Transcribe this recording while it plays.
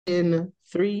In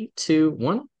three, two,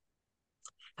 one.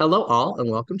 Hello, all, and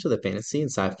welcome to the Fantasy and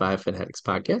Sci-Fi Fanatics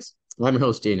podcast. I'm your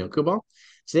host, Daniel Kubal.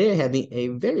 Today, I have me a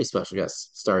very special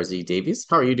guest, Star Z Davies.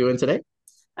 How are you doing today?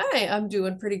 Hi, I'm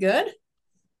doing pretty good.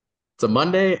 It's a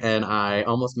Monday, and I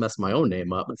almost messed my own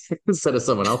name up instead of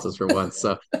someone else's for once.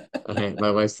 So, my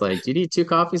wife's like, "Do you need two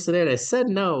coffees today?" And I said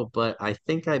no, but I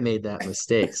think I made that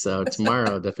mistake. So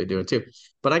tomorrow, I'll definitely doing two.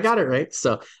 But I got it right.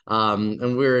 So, and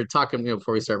we were talking,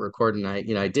 before we start recording.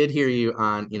 I did hear you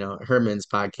on, Herman's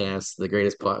podcast, the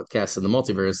greatest podcast in the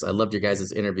multiverse. I loved your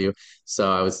guys' interview.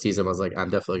 So I was teasing. I was like, I'm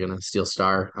definitely gonna steal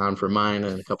Star on for mine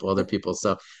and a couple other people.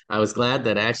 So I was glad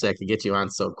that actually I could get you on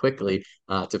so quickly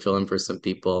to fill in for some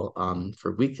people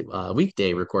for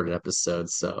weekday recorded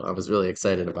episodes. So I was really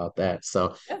excited about that.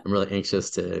 So Yeah, I'm really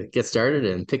anxious to get started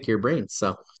and pick your brain.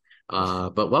 So,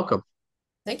 but welcome.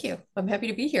 thank you. I'm happy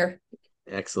to be here.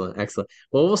 Excellent, excellent.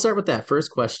 Well, we'll start with that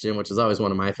first question, which is always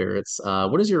one of my favorites.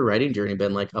 What has your writing journey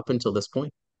been like up until this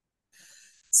point?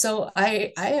 So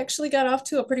I actually got off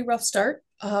to a pretty rough start.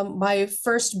 My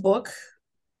first book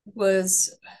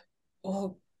was,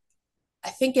 well, I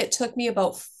think it took me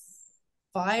about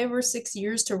 5 or 6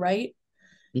 years to write,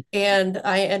 and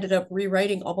I ended up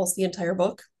rewriting almost the entire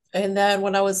book. And then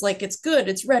when I was like, it's good,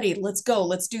 it's ready, let's go,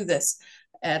 let's do this.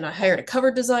 And I hired a cover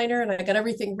designer and I got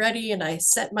everything ready and I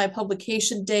set my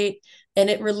publication date and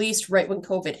it released right when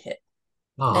COVID hit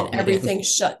and Oh man, everything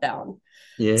shut down.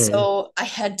 yeah. So I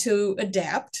had to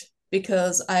adapt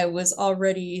because I was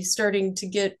already starting to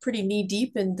get pretty knee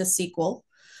deep in the sequel.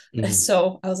 Mhm.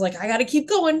 So I was like, I got to keep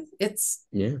going.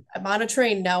 Yeah. I'm on a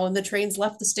train now and the train's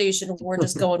left the station. We're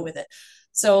just going with it.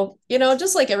 So,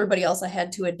 just like everybody else, I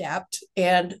had to adapt.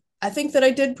 And I think that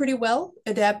I did pretty well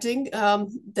adapting.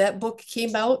 That book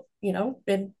came out,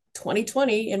 in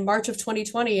 2020, in March of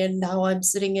 2020. And now I'm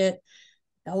sitting at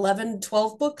 11,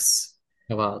 12 books.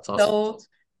 Oh, wow, that's awesome. So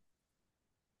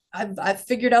I've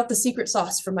figured out the secret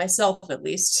sauce for myself at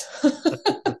least.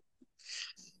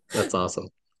 That's awesome.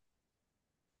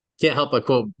 Can't help but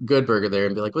quote Good Burger there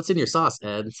and be like, "What's in your sauce,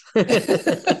 Ed?"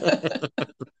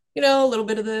 A little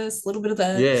bit of this, a little bit of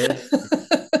Yeah.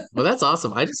 that. Well, that's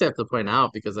awesome. I just have to point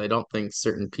out because I don't think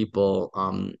certain people,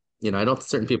 I don't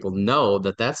certain people know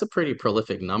that that's a pretty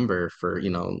prolific number for,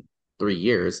 3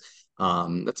 years.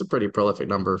 That's a pretty prolific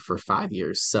number for 5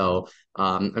 years. So,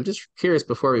 I'm just curious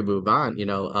before we move on,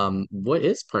 what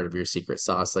is part of your secret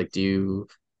sauce? Like,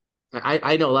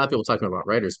 I know a lot of people talking about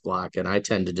writer's block, and I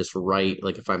tend to just write,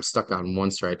 like if I'm stuck on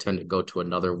one story, I tend to go to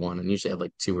another one and usually have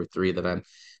like two or three that I'm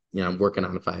working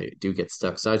on if I do get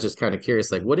stuck. So I was just kind of curious,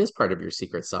 like what is part of your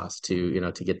secret sauce to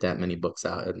get that many books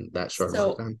out in that short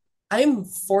amount of So time? I'm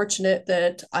fortunate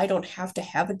that I don't have to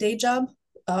have a day job.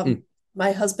 Mm,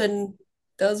 My husband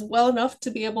does well enough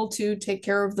to be able to take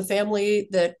care of the family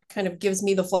that kind of gives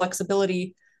me the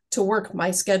flexibility to work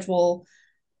my schedule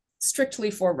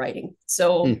strictly for writing.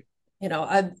 So, mm,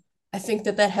 I think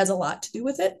that that has a lot to do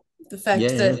with it. The yeah, fact yeah.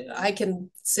 that I can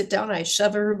sit down, I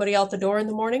shove everybody out the door in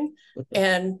the morning,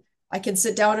 and I can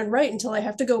sit down and write until I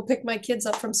have to go pick my kids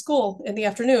up from school in the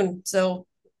afternoon. So,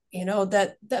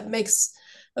 that makes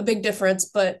a big difference.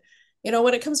 But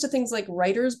when it comes to things like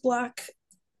writer's block,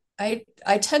 I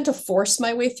tend to force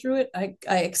my way through it.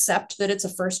 I accept that it's a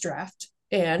first draft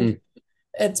and Mm,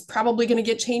 it's probably going to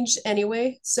get changed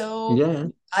anyway. So yeah,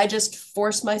 I just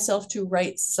force myself to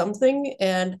write something.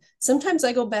 And sometimes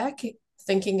I go back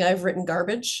thinking I've written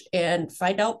garbage and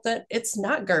find out that it's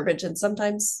not garbage. And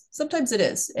sometimes it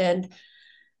is. And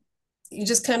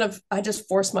I just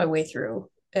force my way through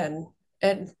and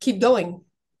keep going.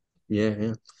 yeah,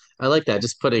 yeah. I like that.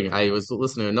 I was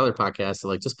listening to another podcast, so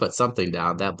like just put something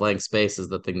down. That blank space is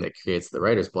the thing that creates the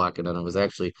writer's block. And then I was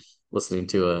actually listening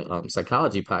to a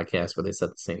psychology podcast where they said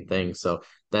the same thing. So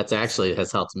that's actually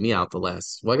has helped me out well,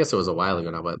 I guess it was a while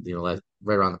ago now, but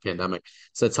right around the pandemic.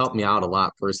 So it's helped me out a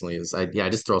lot personally I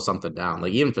just throw something down.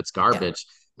 Like even if it's Yeah. garbage,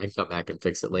 I can come back and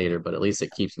fix it later, but at least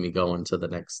it keeps me going to the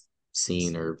next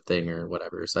scene or thing or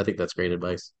whatever. So I think that's great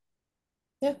advice.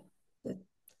 Yeah.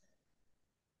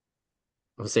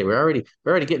 I would say we're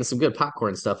already getting some good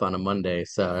popcorn stuff on a Monday,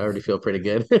 so I already feel pretty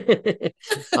good.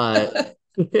 uh,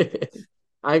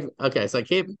 I okay, so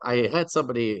I had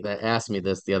somebody that asked me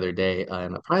this the other day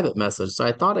in a private message, so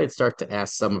I thought I'd start to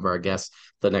ask some of our guests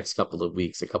the next couple of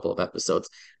weeks, a couple of episodes.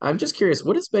 I'm just curious,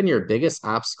 what has been your biggest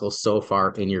obstacle so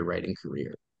far in your writing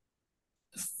career?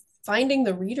 Finding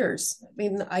the readers. I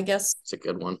mean, I guess It's a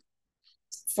good one.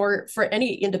 for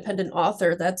any independent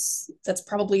author, that's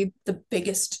probably the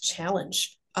biggest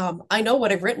challenge. I know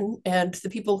what I've written, and the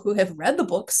people who have read the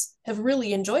books have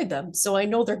really enjoyed them, so I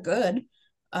know they're good.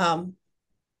 Um,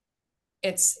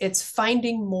 it's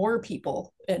finding more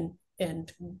people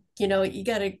And you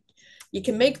gotta you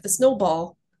can make the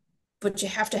snowball, but you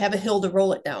have to have a hill to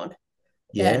roll it down.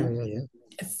 Yeah, And yeah,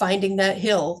 yeah. finding that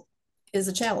hill is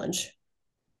a challenge.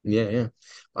 Yeah, yeah.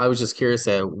 I was just curious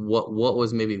at what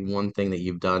was maybe one thing that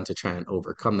you've done to try and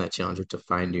overcome that challenge or to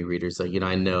find new readers. Like,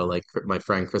 I know like my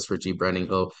friend Christopher G. Brenning,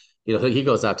 he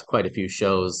goes out to quite a few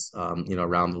shows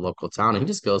around the local town and he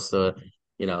just goes to,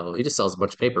 he just sells a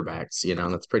bunch of paperbacks,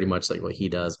 and that's pretty much like what he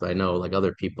does. But I know like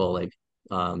other people like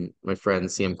my friend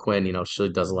CM Quinn, she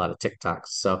does a lot of TikToks.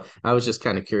 So I was just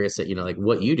kind of curious at, like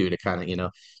what you do to kind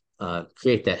of,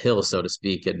 create that hill, so to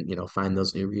speak, and find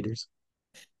those new readers.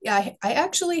 Yeah, I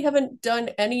actually haven't done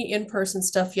any in-person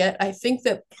stuff yet. I think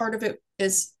that part of it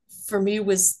is for me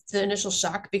was the initial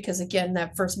shock because again,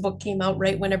 that first book came out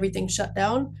right when everything shut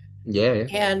down. Yeah, yeah.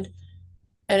 And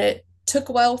it took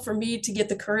a while for me to get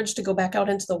the courage to go back out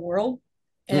into the world.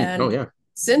 Oh And yeah.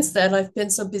 since then, I've been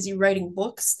so busy writing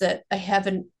books that I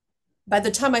haven't, by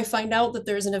the time I find out that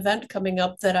there's an event coming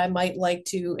up that I might like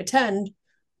to attend,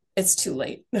 it's too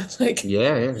late. Like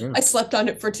Yeah, yeah, yeah. I slept on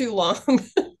it for too long.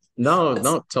 No, that's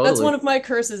no, that's totally. one of my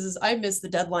curses is I miss the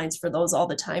deadlines for those all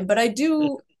the time. But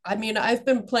I mean, I've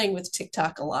been playing with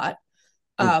TikTok a lot.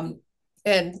 Mm, Um,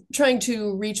 and trying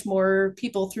to reach more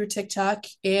people through TikTok.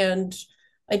 And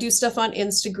I do stuff on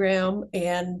Instagram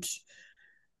and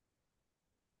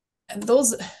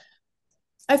those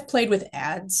I've played with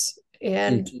ads mm.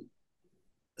 and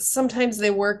sometimes they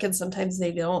work and sometimes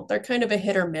they don't. They're kind of a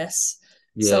hit or miss.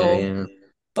 Yeah, So, yeah.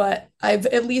 but I've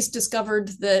at least discovered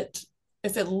that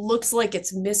if it looks like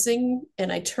it's missing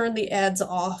and I turn the ads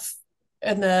off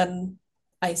and then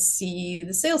I see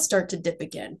the sales start to dip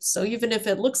again. So even if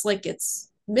it looks like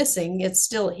it's missing, it's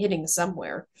still hitting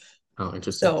somewhere. Oh,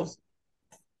 interesting. So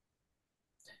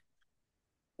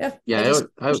yeah, Yeah, I just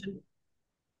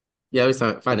yeah, I always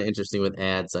find it interesting with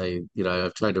ads.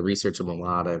 I've tried to research them a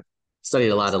lot. I've studied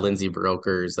a lot of Lindsay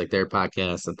Brokers, like their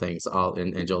podcasts and things, all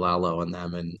and Joe Lalo and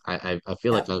them. And I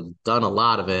feel yeah, like I've done a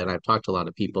lot of it and I've talked to a lot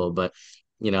of people, but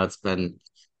it's been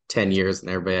 10 years and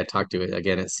everybody I talk to,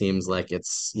 again, it seems like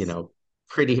it's,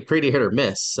 pretty hit or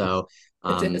miss. So it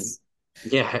um is.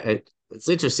 yeah, it's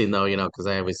interesting though, because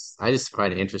I just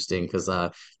find it interesting because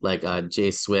like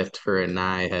Jay Swift, her and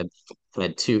I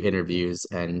had two interviews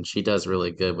and she does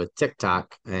really good with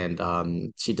TikTok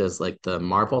and she does like the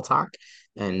Marvel talk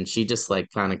and she just like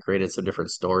kind of created some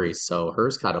different stories. So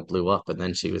hers kind of blew up and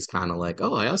then she was kind of like,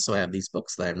 oh, I also have these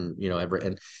books that I've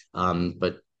written.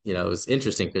 But it was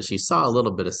interesting because she saw a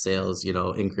little bit of sales,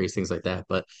 increase, things like that.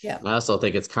 But Yeah. I also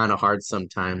think it's kind of hard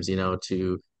sometimes,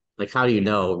 to like how do you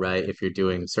know, right, if you're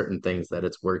doing certain things that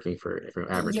it's working for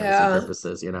advertising Yeah.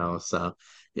 purposes, so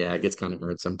yeah, it gets kind of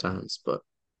hard sometimes. But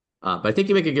I think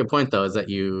you make a good point though, is that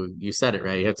you said it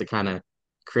right. You have to kind of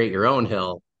create your own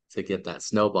hill to get that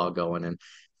snowball going. And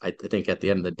I think at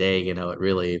the end of the day, it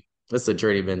really this is a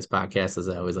journeyman's podcast, as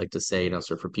I always like to say,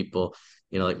 so for people,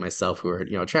 like myself who are,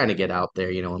 trying to get out there,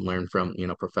 and learn from,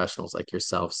 professionals like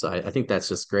yourself. So I think that's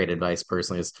just great advice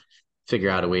personally is figure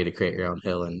out a way to create your own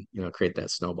hill and, create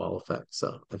that snowball effect.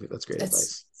 So I think that's great It's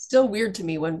advice. still weird to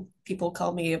me when people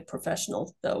call me a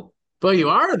professional, though. But you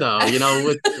are though,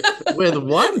 with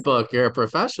one book, you're a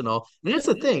professional. And that's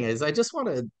the thing is, I just want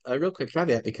a real quick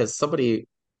caveat because somebody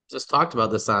just talked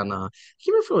about this on, I can't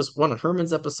remember if it was one of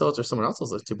Herman's episodes or someone else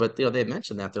was listening to, but they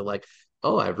mentioned that they're like,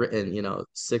 oh, I've written,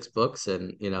 6 books,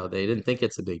 and they didn't think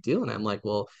it's a big deal. And I'm like,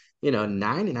 well,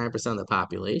 99% of the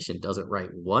population doesn't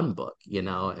write one book, and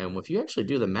if you actually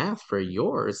do the math for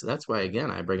yours, that's why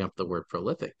again I bring up the word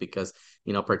prolific because,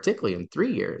 particularly in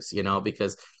 3 years,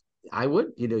 because I would,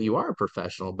 you are a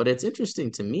professional, but it's interesting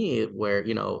to me where,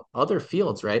 other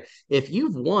fields, right? If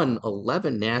you've won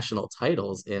 11 national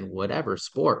titles in whatever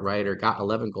sport, right, or got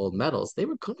 11 gold medals, they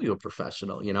would call you a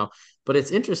professional. But it's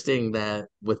interesting that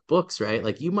with books, right,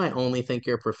 like you might only think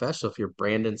you're a professional if you're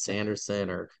Brandon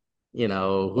Sanderson or,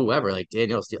 whoever, like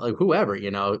Daniel Steele, like whoever,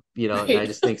 and I Right.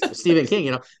 just think Stephen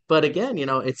King, but again,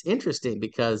 it's interesting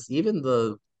because even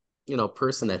the,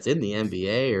 person that's in the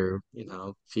NBA or,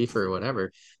 FIFA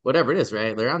or whatever it is,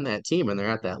 right? They're on that team and they're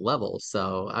at that level.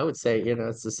 So I would say,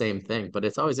 it's the same thing. But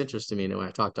it's always interesting to me, when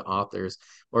I talk to authors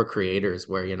or creators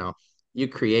where, you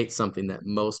create something that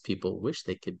most people wish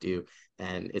they could do.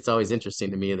 And it's always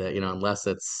interesting to me that, unless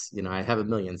it's, I have a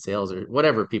million sales or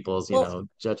whatever people's, Well,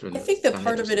 judgment I is, think it's that kind of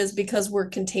part of it interesting. is because we're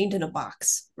contained in a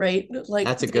box, right? That's a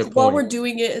Like good while point. we're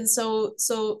doing it, and so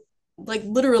like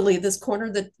literally this corner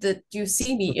that you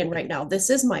see me in right now, this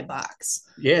is my box,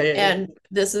 Yeah, yeah, yeah. and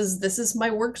this is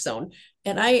my work zone.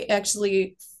 And I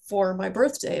actually, for my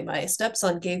birthday, my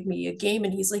stepson gave me a game,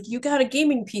 and he's like, "You got a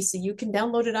gaming PC? You can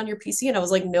download it on your PC." And I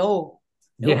was like, "No,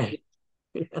 Yeah. nope."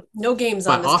 No games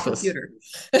My on this office. computer.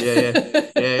 Yeah,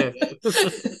 yeah, yeah,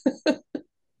 yeah.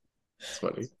 It's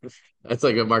funny. That's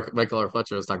like what Michael R.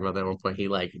 Fletcher was talking about that at one point. He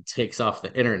like takes off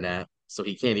the internet, so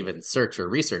he can't even search or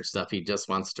research stuff. He just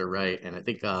wants to write. And I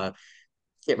think can't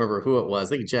remember who it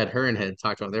was. I think Jed Hearn had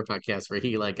talked about their podcast where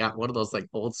he like got one of those like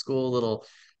old school little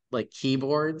like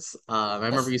keyboards. I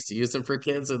remember we used to use them for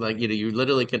kids, and like you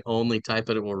literally can only type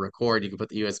it, it will record. You can put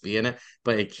the USB in it,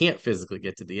 but it can't physically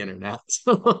get to the internet.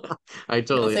 So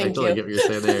No, I thank totally you. get what you're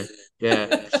saying there. Yeah,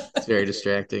 it's very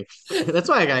distracting. That's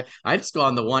why I just go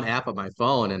on the one app on my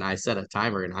phone and I set a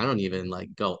timer, and I don't even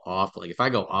like go off. Like if I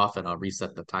go off it, I'll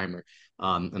reset the timer.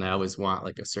 And I always want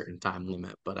like a certain time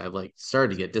limit, but I've like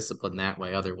started to get disciplined that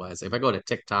way. Otherwise, if I go to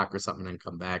TikTok or something and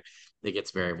come back, it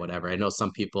gets very whatever. I know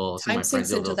some people, some of Time my friends,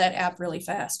 sinks into they'll that app really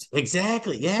fast.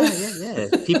 exactly. Yeah, yeah, yeah.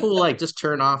 People will like just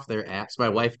turn off their apps. My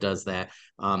wife does that.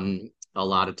 A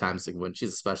lot of times like, when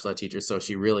she's a special ed teacher, so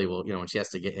she really will, when she has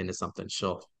to get into something,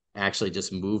 she'll actually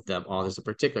just move them all. There's a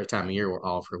particular time of year where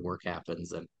all of her work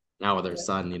happens. And now with her Yeah.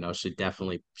 son,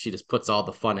 she just puts all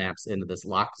the fun apps into this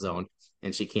lock zone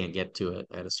and she can't get to it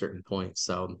at a certain point.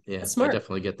 So yeah, That's I smart.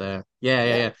 definitely get that. Yeah, yeah,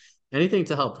 Yeah. yeah. Anything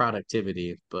to help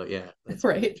productivity, but yeah, that's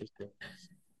very Right. interesting.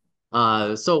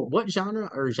 So what genre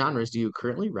or genres do you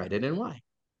currently write in and why?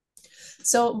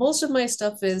 So most of my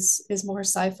stuff is more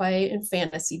sci-fi and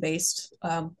fantasy based.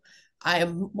 I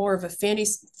am more of a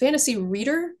fantasy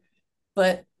reader,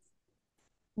 but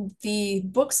the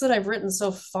books that I've written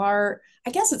so far, I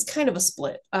guess it's kind of a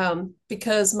split.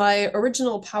 Because my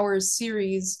original Powers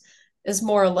series is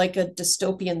more like a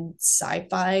dystopian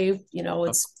sci-fi. Oh,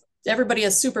 It's everybody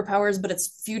has superpowers, but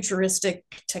it's futuristic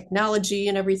technology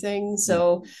and everything. mm,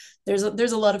 So there's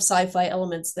a lot of sci-fi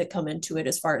elements that come into it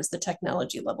as far as the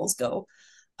technology levels go.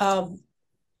 Um,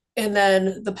 and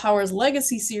then the Powers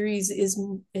Legacy series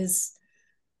is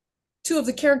two of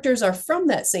the characters are from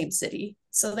that same city.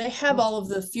 So they have oh, all of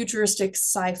the futuristic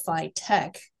sci-fi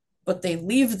tech, but they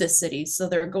leave the city. So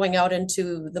they're going out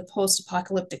into the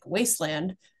post-apocalyptic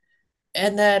wasteland.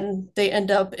 And then they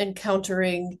end up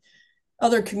encountering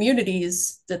other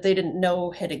communities that they didn't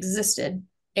know had existed.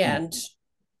 mm, And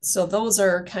so those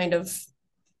are kind of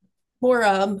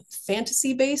more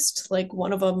fantasy based. Like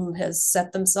one of them has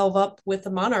set themselves up with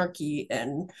a monarchy,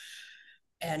 and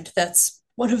that's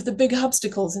one of the big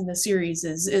obstacles in the series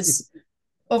is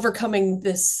overcoming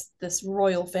this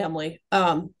royal family.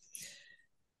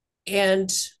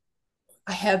 And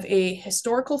I have a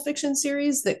historical fiction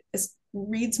series that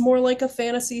reads more like a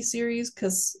fantasy series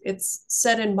because it's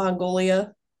set in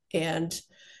Mongolia, and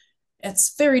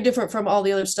it's very different from all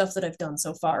the other stuff that I've done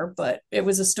so far. But it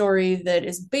was a story that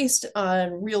is based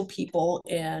on real people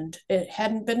and it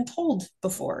hadn't been told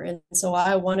before. And so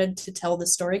I wanted to tell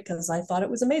this story because I thought it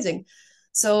was amazing.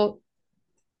 So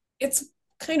it's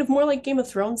kind of more like Game of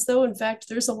Thrones, though. In fact,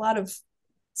 there's a lot of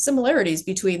similarities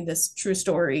between this true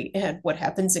story and what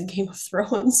happens in Game of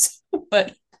Thrones.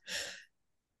 But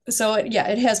so yeah,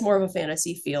 it has more of a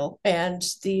fantasy feel. And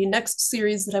the next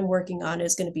series that I'm working on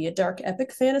is going to be a dark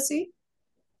epic fantasy.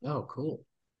 oh, cool.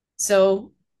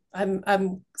 So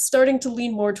I'm starting to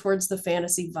lean more towards the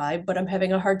fantasy vibe, but I'm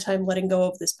having a hard time letting go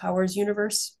of this Powers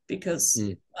universe because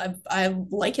Mm, I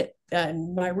like it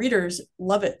and my readers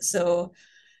love it. So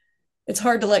it's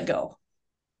hard to let go.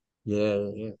 yeah,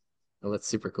 yeah. Oh, that's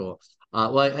super cool.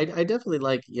 Well, I definitely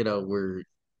like, we're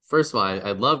first of all,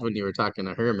 I loved when you were talking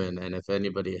to Herman, and if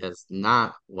anybody has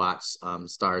not watched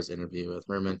Star's interview with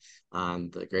Herman on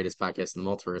the greatest podcast in the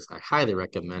multiverse, I highly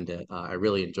recommend it. I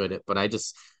really enjoyed it, but I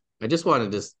just wanted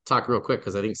to just talk real quick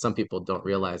because I think some people don't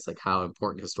realize like how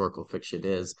important historical fiction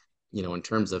is, in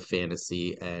terms of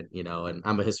fantasy and and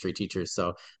I'm a history teacher,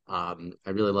 so I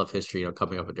really love history,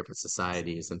 coming up with different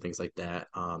societies and things like that.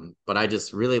 But I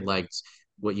just really liked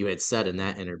what you had said in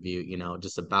that interview,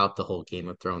 just about the whole Game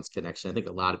of Thrones connection. I think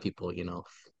a lot of people,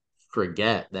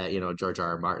 forget that, George R.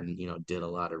 R. Martin, did a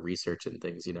lot of research and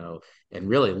things, and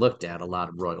really looked at a lot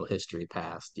of royal history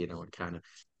past, and kind of,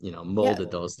 Yeah.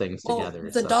 molded those things Well, together.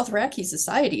 the So Dothraki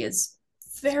society is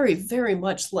very, very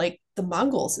much like the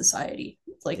Mongol society.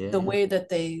 Like the yeah, way that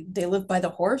they live by the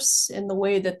horse and the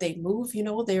way that they move,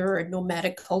 they're a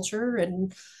nomadic culture,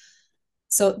 and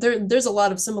so there's a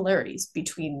lot of similarities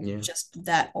between yeah. just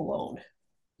that alone.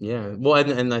 Yeah. Well,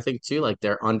 and I think too, like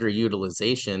their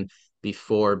underutilization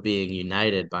before being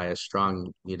united by a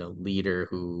strong, leader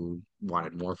who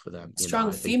wanted more for them. Strong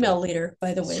I think that female leader,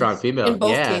 by the way, strong female. in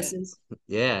both Yeah. cases.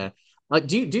 Yeah.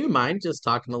 Do you mind just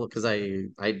talking a little? Because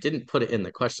I didn't put it in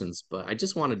the questions, but I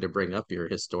just wanted to bring up your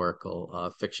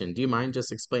historical fiction. Do you mind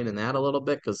just explaining that a little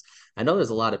bit? Because I know there's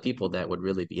a lot of people that would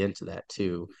really be into that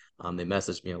too. They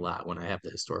message me a lot when I have the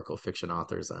historical fiction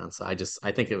authors on. So I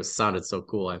think it was sounded so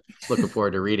cool. I'm looking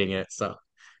forward to reading it. So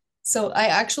So I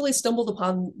actually stumbled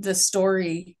upon this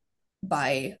story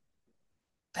by,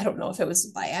 I don't know if it was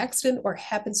by accident or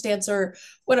happenstance or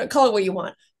what, call it what you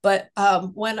want. But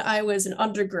when I was an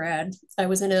undergrad, I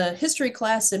was in a history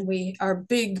class, and our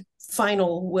big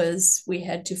final was we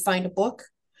had to find a book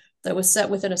that was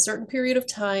set within a certain period of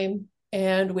time,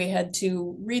 and we had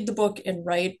to read the book and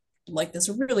write like this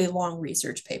really long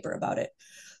research paper about it.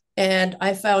 And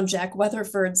I found Jack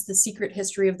Weatherford's The Secret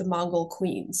History of the Mongol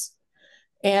Queens.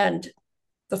 And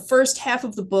the first half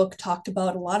of the book talked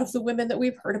about a lot of the women that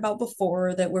we've heard about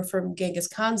before that were from Genghis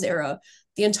Khan's era.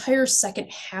 The entire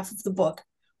second half of the book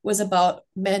was about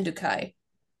Mandukai.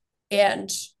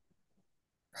 And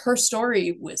her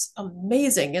story was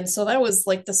amazing. And so that was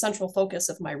like the central focus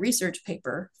of my research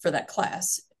paper for that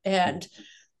class. And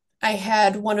I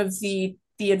had one of the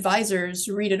advisors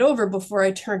read it over before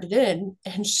I turned it in.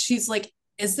 And she's like,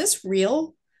 "Is this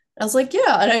real?" I was like,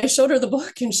 "Yeah." And I showed her the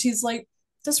book, and she's like,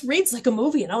 "This reads like a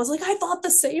movie." And I was like, "I thought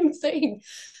the same thing."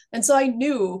 And so I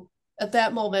knew at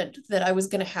that moment that I was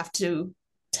going to have to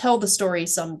tell the story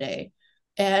someday.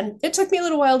 And it took me a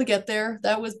little while to get there.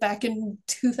 That was back in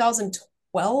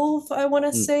 2012, I want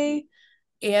to mm, say.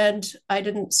 And I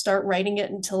didn't start writing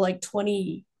it until like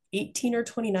 2018 or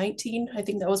 2019. I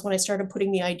think that was when I started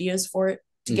putting the ideas for it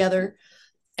mm, together.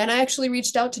 And I actually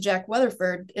reached out to Jack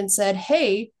Weatherford and said,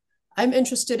 "Hey, I'm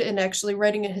interested in actually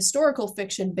writing a historical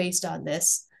fiction based on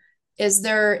this. Is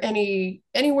there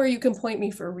anywhere you can point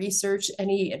me for research,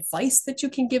 any advice that you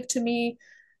can give to me?"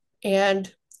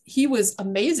 And he was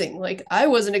amazing. Like, I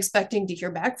wasn't expecting to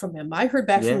hear back from him. I heard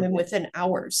back from yeah. him within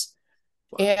hours.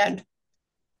 Wow. And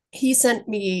he sent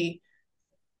me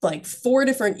like four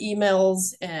different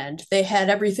emails, and they had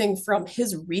everything from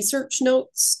his research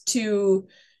notes to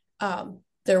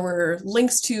there were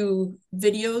links to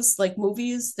videos, like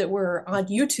movies that were on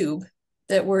YouTube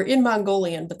that were in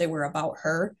Mongolian, but they were about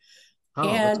her. Oh,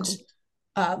 that's And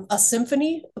cool. a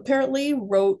symphony apparently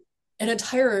wrote an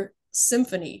entire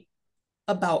symphony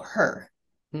about her.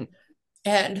 Hmm.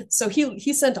 And so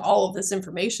he sent all of this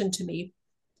information to me.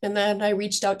 And then I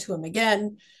reached out to him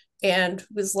again and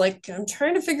was like, "I'm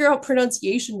trying to figure out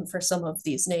pronunciation for some of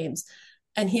these names."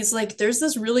 And he's like, "There's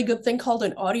this really good thing called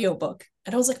an audiobook."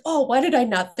 And I was like, "Oh, why did I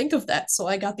not think of that?" So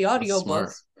I got the That's audiobook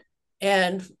smart.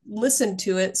 and listened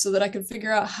to it so that I could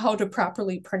figure out how to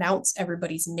properly pronounce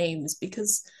everybody's names,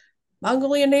 because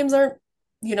Mongolian names aren't,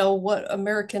 what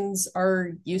Americans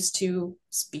are used to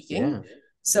speaking. Yeah. Yeah.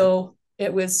 So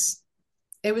it was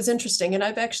interesting. And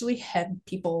I've actually had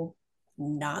people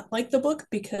not like the book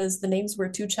because the names were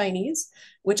too Chinese,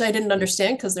 which I didn't Mm.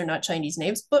 understand because they're not Chinese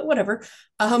names, but whatever.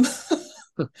 Um,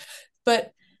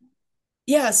 but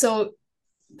yeah, so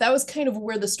that was kind of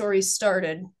where the story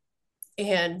started.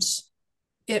 And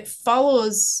it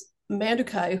follows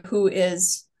Mandukai, who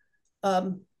is,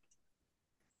 um,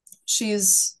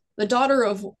 she's the daughter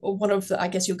of one of the, I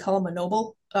guess you'd call him a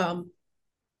noble.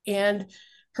 And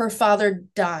her father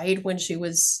died when she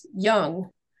was young.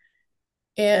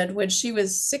 And when she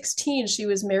was 16, she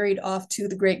was married off to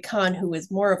the great Khan, who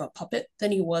was more of a puppet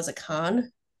than he was a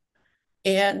Khan.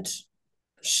 And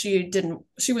she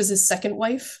was his second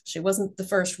wife. She wasn't the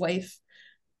first wife,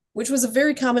 which was a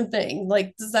very common thing.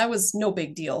 Like, that was no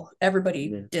big deal. Everybody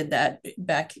Yeah. did that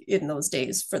back in those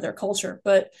days for their culture.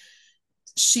 But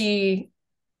she,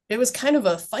 it was kind of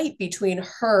a fight between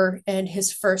her and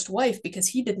his first wife because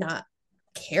he did not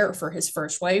care for his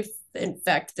first wife. In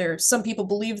fact, some people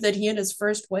believe that he and his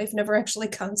first wife never actually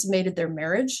consummated their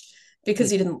marriage because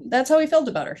Mm. he didn't. That's how he felt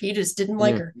about her. He just didn't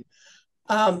like Yeah. her.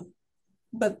 Um,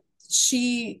 but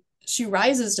she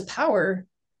rises to power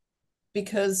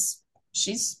because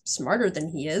she's smarter than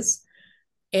he is,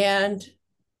 and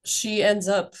she ends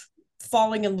up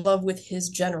falling in love with his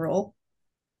general,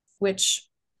 which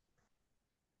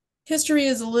history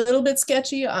is a little bit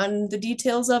sketchy on the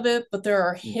details of it, but there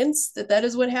are Mm. hints that that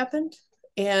is what happened.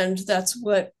 And that's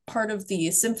what part of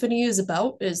the symphony is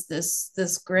about, is this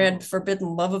grand Oh.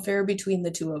 forbidden love affair between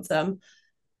the two of them.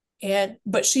 And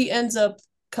but she ends up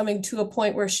coming to a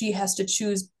point where she has to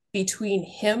choose between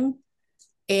him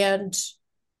and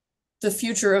the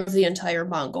future of the entire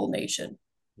Mongol nation.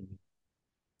 Mhm.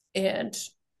 And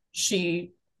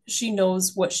she she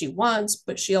knows what she wants,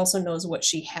 but she also knows what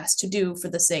she has to do for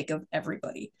the sake of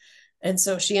everybody. And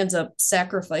so she ends up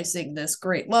sacrificing this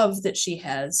great love that she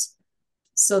has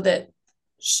so that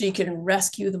she can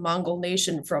rescue the Mongol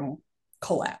nation from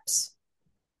collapse.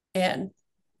 And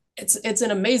it's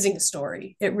an amazing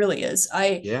story. It really is. Yeah,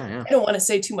 yeah. I don't want to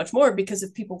say too much more because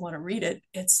if people want to read it,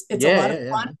 it's a Yeah, lot of yeah,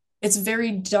 yeah. fun. It's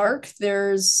very dark.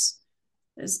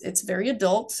 It's very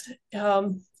adult,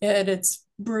 and it's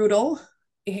brutal,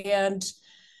 and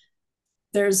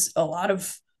there's a lot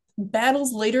of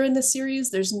battles later in the series.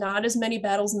 There's not as many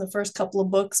battles in the first couple of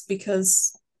books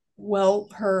because, well,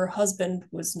 her husband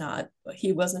was not.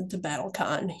 He wasn't a battle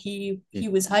con. He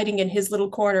was hiding in his little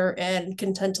corner and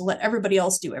content to let everybody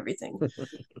else do everything.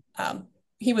 Um,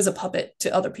 he was a puppet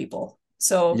to other people.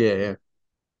 So Yeah, yeah.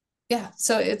 yeah,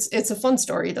 so it's a fun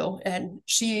story though, and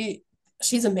she's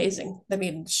amazing. I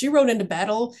mean, she rode into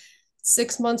battle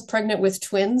 6 months pregnant with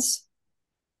twins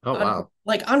Oh, on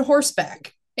wow. on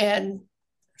horseback, and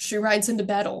she rides into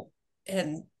battle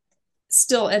and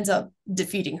still ends up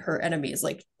defeating her enemies.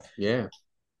 Like, Yeah.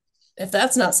 if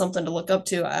that's not something to look up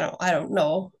to, I don't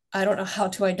know. I don't know how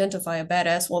to identify a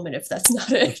badass woman if that's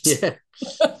not it. Yeah.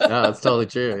 No, that's totally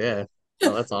true. Yeah.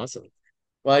 Oh, that's awesome.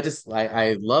 Well,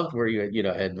 I loved where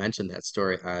had mentioned that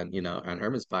story on, on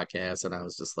Herman's podcast. And I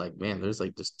was just like, man, there's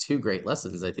like just two great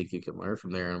lessons I think you can learn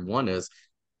from there. And one is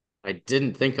I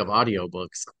didn't think of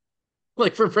audiobooks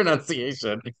like for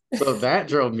pronunciation. So that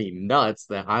drove me nuts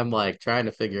that I'm like trying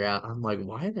to figure out. I'm like,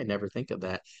 why did I never think of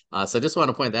that? So I just want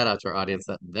to point that out to our audience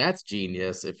that that's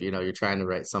genius if you're trying to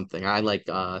write something.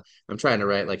 I'm trying to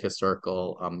write like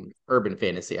historical urban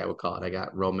fantasy, I would call it. I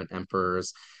got Roman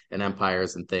emperors and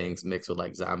empires and things mixed with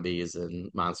like zombies and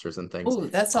monsters and things. Oh,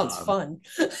 that sounds Um, fun.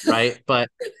 right? But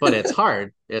it's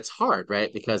hard. It's hard,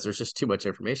 right? Because there's just too much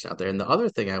information out there. And the other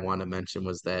thing I want to mention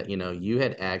was that, you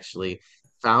had actually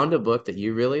found a book that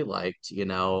you really liked,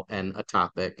 and a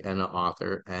topic and an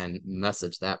author and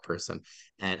message that person.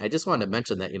 And I just wanted to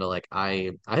mention that, like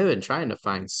I have been trying to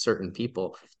find certain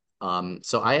people.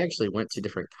 So I actually went to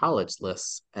different college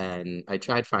lists and I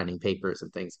tried finding papers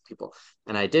and things, people,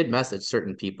 and I did message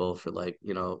certain people for like,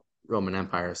 Roman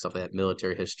Empire, stuff like that,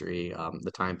 military history,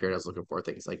 the time period I was looking for,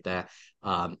 things like that.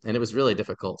 And it was really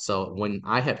difficult. So when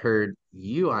I had heard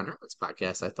you on Erwin's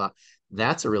podcast, I thought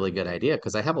that's a really good idea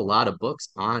because I have a lot of books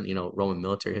on, Roman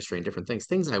military history and different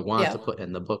things I want to Yeah, put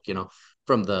in the book,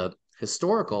 from the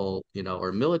historical,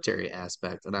 or military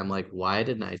aspect. And I'm like, why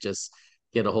didn't I just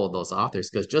get a hold of those authors?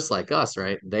 Because just like us,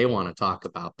 right, they want to talk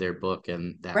about their book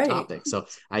and that right. topic. So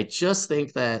I just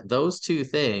think that those two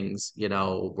things,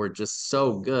 were just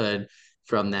so good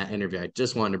from that interview. I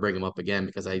just wanted to bring them up again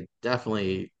because I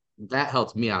definitely that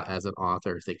helped me out as an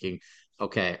author thinking,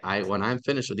 okay, I when I'm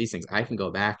finished with these things, I can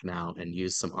go back now and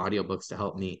use some audiobooks to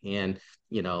help me and,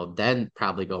 then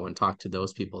probably go and talk to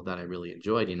those people that I really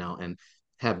enjoyed, and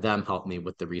have them help me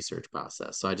with the research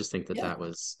process. So I just think Yeah.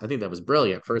 I think that was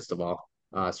brilliant, first of all,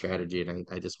 strategy. And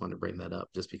I just wanted to bring that up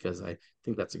just because I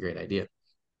think that's a great idea.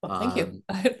 Well, thank you.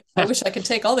 Um, I wish I could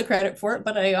take all the credit for it,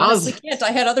 but I I honestly was, can't. I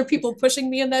had other people pushing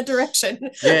me in that direction.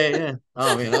 yeah, yeah, yeah.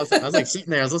 Oh man, I was like sitting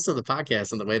there. I was listening to the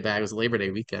podcast on the way back. It was Labor Day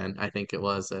weekend, I think it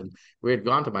was, and we had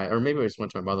gone to or maybe we just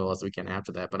went to my mother-in-law's the weekend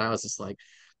after that. But I was just like,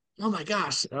 oh my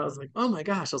gosh. I was like, oh my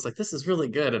gosh. I was like, this is really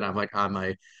good. And I'm like on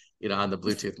my, on the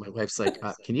Bluetooth. My wife's like,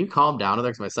 can you calm down there?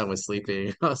 Because my son was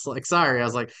sleeping. I was like, sorry. I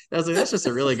was like, that's just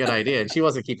a really good idea. And she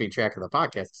wasn't keeping track of the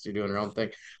podcast. She's doing her own thing.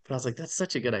 But I was like, that's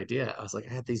such a good idea. I was like,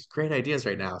 I had these great ideas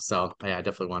right now. So yeah, I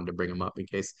definitely wanted to bring them up in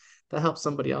case that helps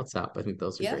somebody else out. I think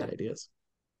those are great Yeah. ideas.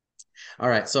 All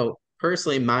right. So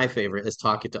personally, my favorite is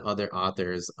talking to other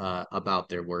authors about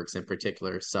their works in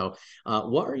particular. So,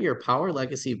 what are your Power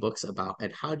Legacy books about,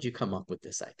 and how did you come up with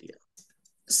this idea?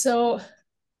 So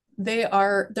they're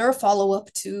a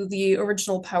follow-up to the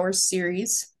original Power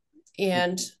series.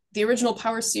 And the original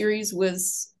Power series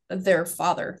was their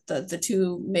father, the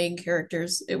two main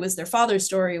characters. It was their father's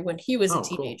story when he was a Oh,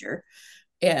 cool. teenager.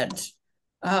 And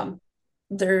um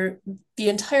their the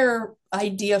entire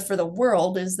idea for the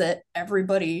world is that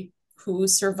everybody who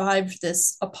survived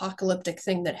this apocalyptic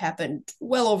thing that happened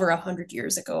well over 100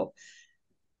 years ago,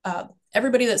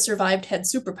 everybody that survived had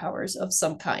superpowers of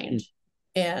some kind, Mm.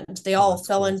 and they Oh, all that's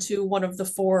fell cool. into one of the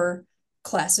four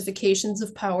classifications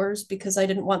of powers because I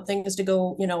didn't want things to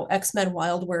go, X-Men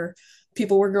wild where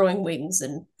people were growing wings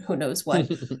and who knows what.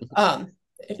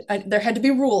 There had to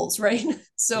be rules, right?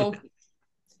 So,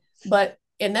 but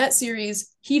in that series,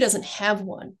 he doesn't have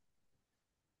one.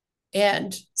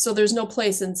 And so there's no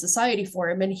place in society for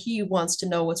him, and he wants to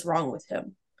know what's wrong with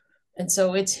him. And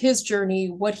so it's his journey,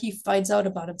 what he finds out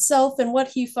about himself and what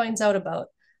he finds out about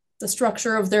the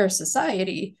structure of their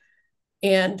society,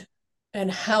 and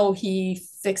how he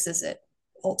fixes it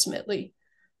ultimately.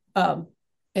 Um,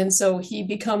 and so he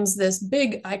becomes this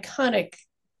big iconic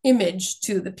image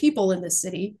to the people in the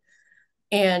city.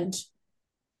 And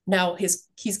Now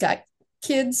he's got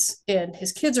kids, and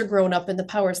his kids are grown up in the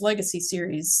Powers Legacy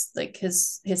series. Like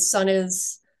his son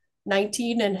is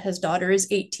 19 and his daughter is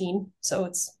 18, so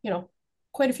it's,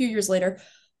 quite a few years later.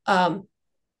 Um,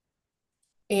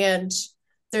 and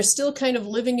they're still kind of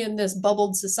living in this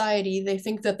bubbled society. They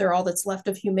think that they're all that's left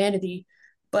of humanity,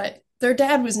 but their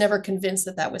dad was never convinced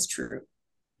that that was true.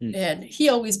 Hmm. And he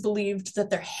always believed that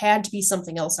there had to be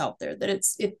something else out there, that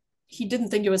he didn't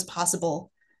think it was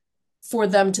possible for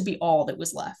them to be all that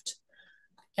was left.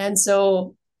 And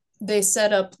so they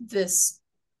set up this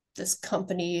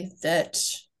company that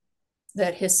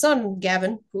his son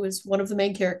Gavin, who is one of the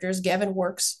main characters, Gavin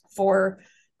works for.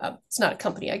 It's not a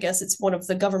company, I guess. It's one of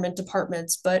the government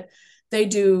departments, but they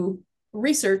do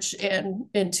research and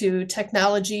into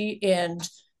technology and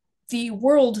the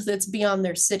world that's beyond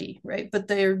their city, right? But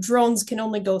their drones can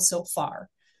only go so far.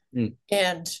 Hmm.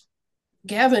 And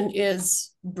Gavin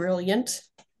is brilliant,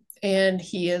 and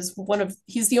he's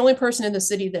the only person in the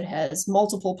city that has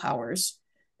multiple powers.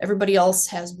 Everybody else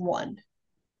has one.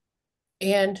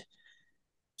 And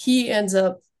he ends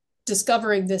up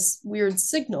discovering this weird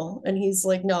signal, and he's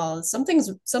like, no,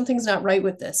 something's not right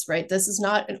with this, right? This is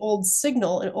not an old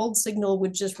signal. An old signal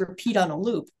would just repeat on a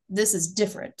loop. This is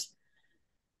different.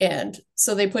 And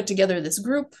so they put together this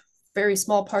group, very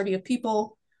small party of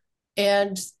people,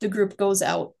 and the group goes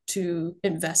out to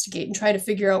investigate and try to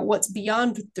figure out what's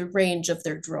beyond the range of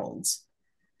their drones.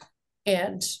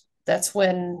 And that's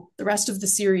when the rest of the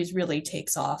series really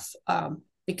takes off,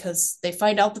 because they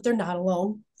find out that they're not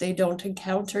alone. They don't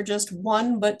encounter just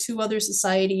one, but two other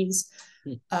societies.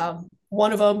 Hmm.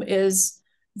 One of them is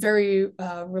very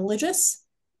religious.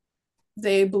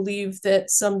 They believe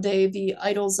that someday the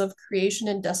idols of creation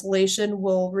and desolation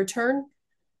will return,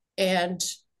 and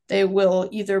they will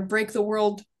either break the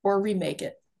world or remake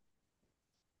it.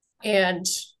 And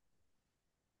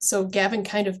so Gavin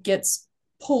kind of gets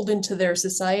pulled into their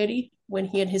society when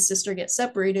he and his sister get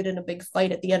separated in a big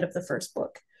fight at the end of the first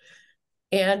book.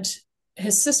 And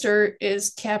his sister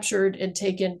is captured and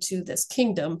taken to this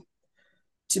kingdom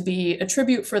to be a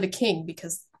tribute for the king,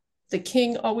 because the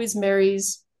king always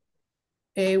marries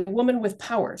a woman with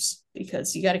powers,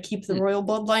 because you got to keep the Hmm. royal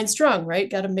bloodline strong, right?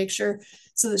 Got to make sure,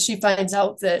 so that she finds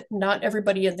out that not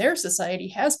everybody in their society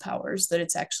has powers, that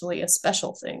it's actually a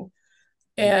special thing.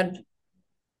 Hmm. And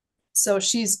so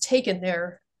she's taken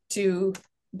there to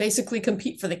basically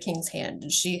compete for the king's hand.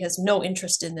 And she has no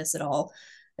interest in this at all.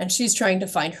 And she's trying to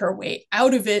find her way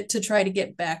out of it to try to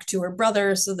get back to her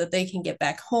brother so that they can get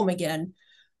back home again.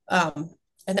 Um,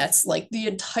 and that's like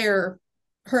her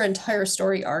entire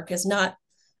story arc is not,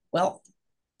 well,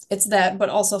 it's that, but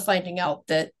also finding out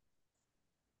that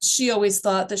she always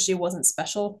thought that she wasn't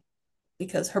special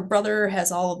because her brother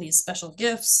has all of these special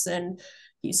gifts and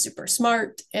he's super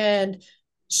smart, and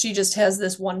she just has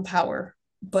this one power.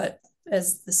 But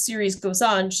as the series goes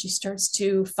on, she starts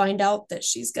to find out that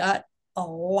she's got a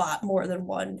lot more than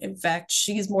one. In fact,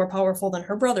 she's more powerful than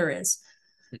her brother is.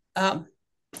 Um,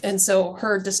 and so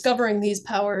her discovering these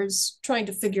powers, trying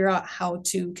to figure out how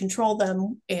to control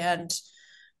them and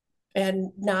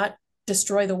not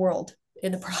destroy the world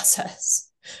in the process,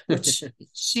 which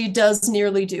she does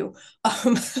nearly do.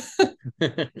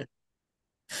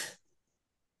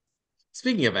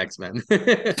 Speaking of X-Men,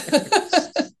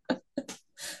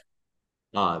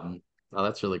 um, oh,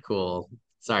 that's really cool.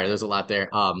 Sorry, there's a lot there.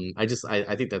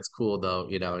 I think that's cool though,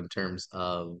 in terms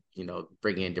of,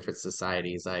 bringing in different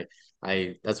societies.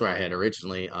 That's where I had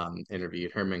originally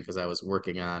interviewed Herman because I was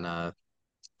working on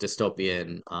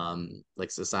dystopian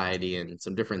like society and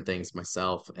some different things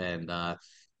myself, and I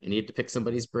need to pick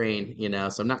somebody's brain,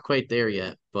 so I'm not quite there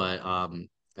yet, but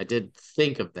I did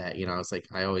think of that. It's like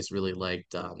I always really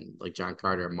liked like John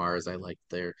Carter and Mars. I liked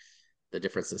the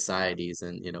different societies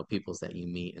and peoples that you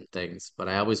meet and things, but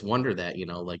I always wonder that,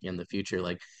 like in the future,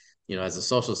 like as a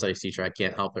social studies teacher, I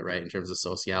can't help it, right? In terms of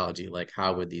sociology, like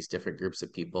how would these different groups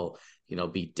of people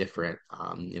be different?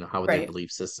 How would their Right.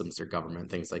 belief systems or government,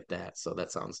 things like that? So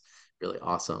that sounds really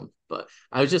awesome. But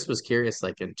I was curious,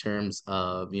 like in terms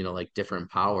of like different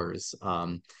powers,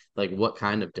 like what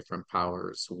kind of different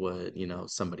powers would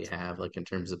somebody have, like in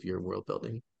terms of your world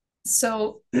building,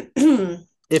 So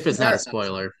if it's not a there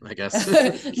spoiler, I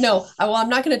guess. no, I'm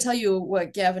not going to tell you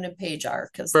what Gavin and Paige are,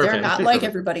 because they're Perfect. not like Perfect.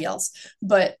 everybody else.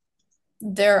 But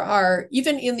there are,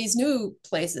 even in these new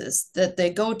places that they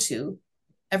go to,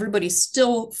 everybody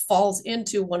still falls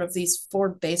into one of these four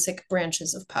basic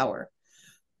branches of power.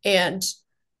 And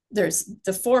there's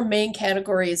the four main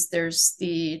categories. There's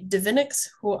the divinics,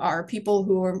 who are people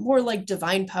who are more like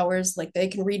divine powers, like they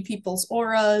can read people's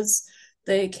auras,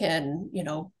 they can,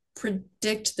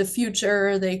 predict the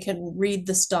future. They can read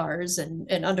the stars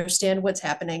and understand what's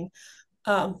happening.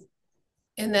 Um,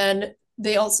 and then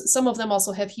they also, some of them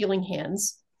also have healing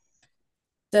hands.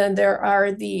 Then there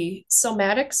are the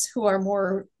somatics who are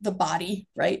more the body,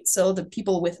 right? So the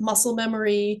people with muscle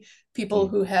memory, people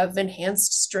Mm, who have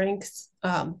enhanced strength,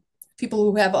 people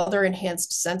who have other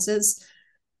enhanced senses.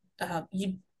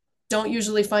 You don't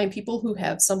usually find people who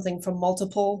have something from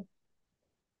multiple,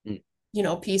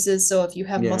 mm. pieces. So if you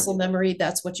have Yeah. muscle memory,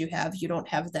 that's what you have. You don't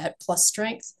have that plus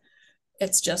strength.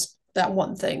 It's just that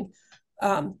one thing.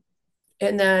 Um,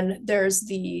 and then there's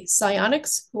the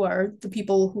psionics, who are the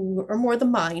people who are more the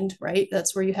mind, right?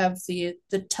 That's where you have the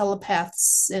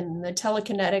telepaths and the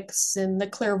telekinetics and the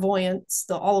clairvoyants.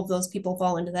 All of those people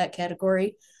fall into that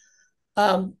category.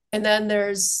 And then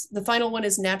there's the final one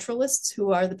is naturalists,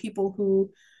 who are the people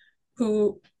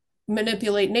who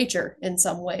manipulate nature in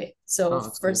some way. So Oh,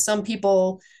 that's for cool. some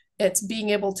people, it's being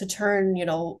able to turn,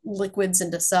 liquids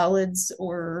into solids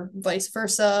or vice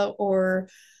versa, or,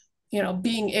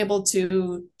 being able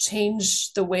to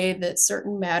change the way that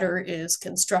certain matter is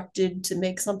constructed to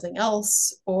make something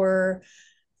else, or,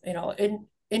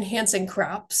 enhancing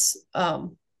crops.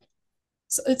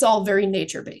 So it's all very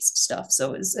nature based stuff.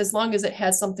 So as long as it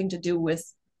has something to do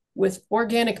with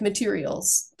organic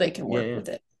materials, they can Yeah, work yeah. with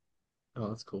it. Oh,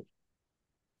 that's cool.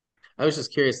 I was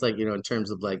just curious, like, in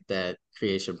terms of like that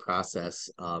creation process,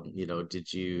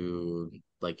 did you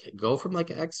like go from like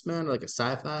an X-Men or like a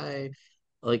sci-fi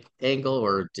like angle,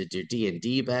 or did your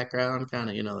D&D background kind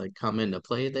of, like come into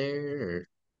play there? Or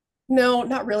No,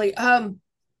 not really. I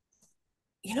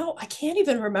can't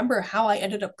even remember how I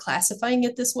ended up classifying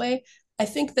it this way. I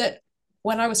think that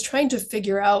when I was trying to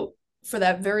figure out for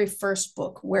that very first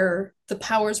book where the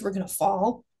powers were going to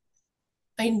fall,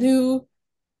 I knew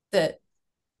that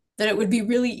it would be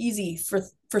really easy for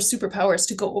superpowers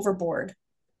to go overboard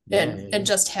yeah, and yeah, and yeah.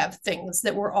 just have things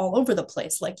that were all over the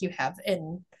place like you have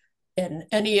in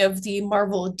any of the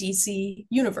Marvel DC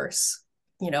universe,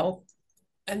 you know.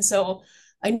 And so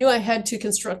I knew I had to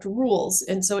construct rules.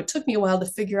 And so it took me a while to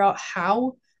figure out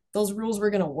how those rules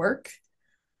were going to work.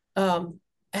 And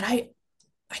I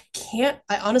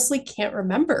honestly can't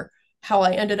remember how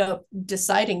I ended up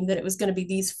deciding that it was going to be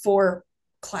these four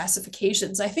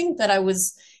classifications. I think that I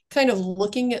was kind of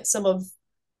looking at some of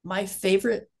my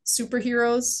favorite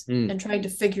superheroes Mm, and trying to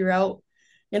figure out,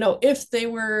 if they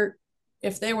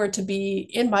were to be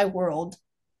in my world,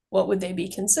 what would they be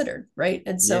considered, right?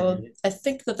 And yeah, so yeah. I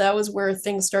think that that was where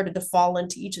things started to fall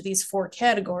into each of these four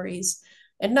categories,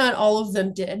 and not all of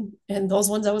them did. And those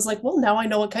ones I was like, well, now I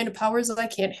know what kind of powers I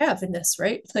can't have in this,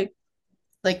 right?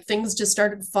 Like things just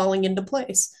started falling into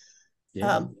place.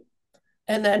 Yeah. Um,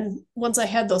 and then once I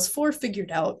had those four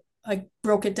figured out, I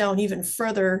broke it down even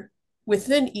further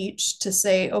within each to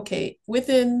say, okay,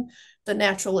 within the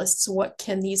naturalists, what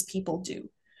can these people do?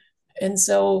 And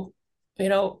so, you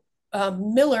know,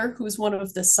 Miller, who's one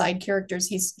of the side characters,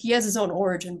 he has his own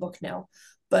origin book now,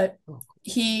 but Oh, cool.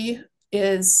 he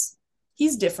is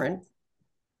he's different.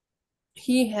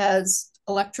 He has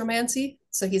electromancy,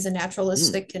 so he's a naturalist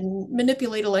Mm, that can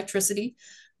manipulate electricity,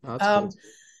 oh, that's cool. um,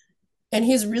 and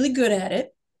he's really good at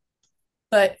it.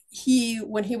 But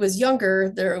when he was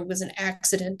younger, there was an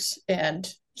accident,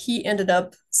 and he ended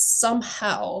up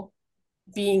somehow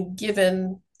being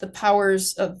given the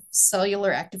powers of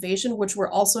cellular activation, which were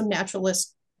also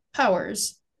naturalist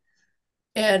powers.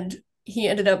 And he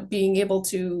ended up being able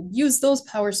to use those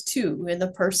powers too. And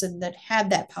the person that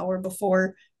had that power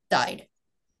before died.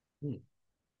 Mm.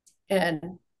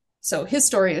 And so his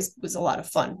story was a lot of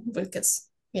fun because,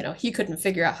 he couldn't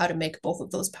figure out how to make both of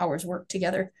those powers work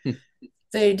together.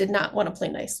 They did not want to play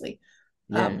nicely.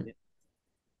 Yeah. Um,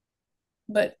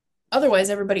 but otherwise,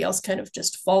 everybody else kind of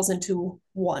just falls into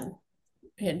one.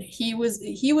 And he was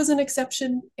an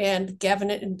exception, and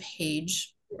Gavinet and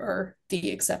Page are the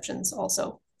exceptions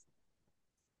also.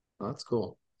 Oh, that's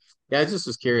cool. Yeah, I just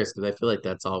was curious because I feel like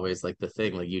that's always like the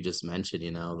thing, like you just mentioned,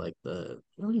 like I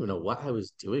don't even know what I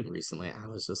was doing recently. I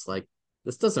was just like,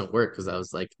 this doesn't work because I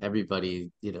was like, everybody,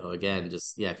 again,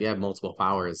 just, yeah, if you have multiple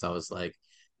powers, I was like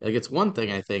it's one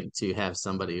thing, I think, to have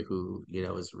somebody who,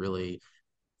 is really,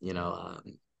 you know, um,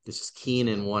 is just keen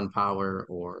in one power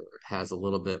or has a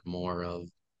little bit more of,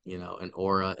 an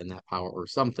aura in that power or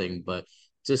something, but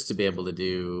just to be able to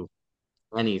do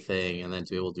anything and then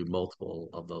to be able to do multiple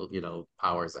of those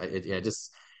powers yeah,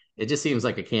 it just seems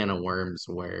like a can of worms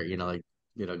where like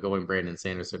going Brandon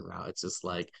Sanderson route, it's just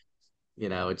like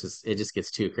it just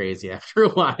gets too crazy after a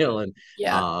while. And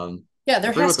Yeah. um Yeah, I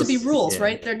there forget has what to be this rules, yeah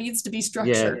right? There needs to be yeah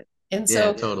structure. And yeah so,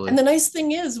 and totally. the nice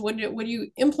thing is when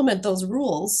you implement those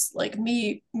rules, like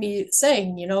me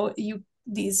saying,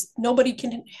 these, nobody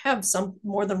can have some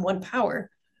more than one power.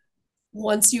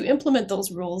 Once you implement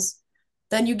those rules,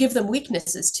 then you give them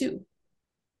weaknesses too,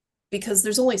 because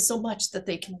there's only so much that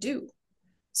they can do.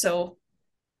 So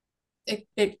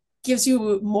it gives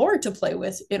you more to play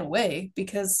with in a way,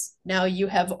 because now you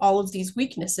have all of these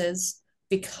weaknesses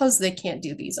because they can't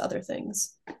do these other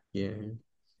things. Yeah.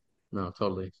 No,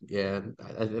 totally. Yeah,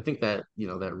 I think that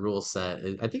that rule set.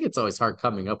 I think it's always hard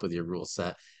coming up with your rule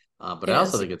set, but I It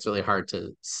also is. think it's really hard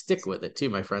to stick with it too.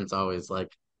 My friends always like,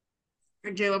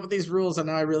 I came up with these rules, and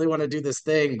now I really want to do this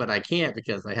thing, but I can't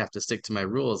because I have to stick to my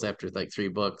rules after like three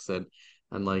books. And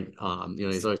I'm like,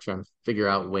 he's always trying to figure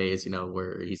out ways,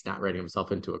 where he's not writing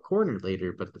himself into a corner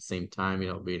later, but at the same time,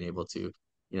 being able to,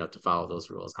 to follow those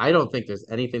rules. I don't think there's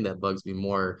anything that bugs me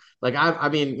more. Like I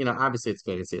mean, obviously it's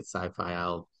fantasy, it's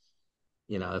sci-fi.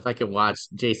 If I can watch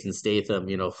Jason Statham,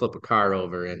 flip a car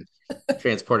over and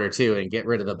transport her to and get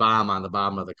rid of the bomb on the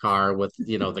bottom of the car with,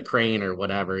 the crane or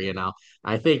whatever,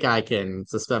 I think I can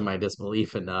suspend my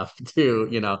disbelief enough to,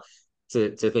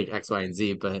 to think X, Y, and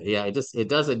Z. But yeah, it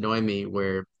does annoy me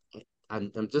where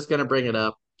I'm just gonna bring it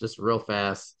up just real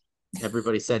fast.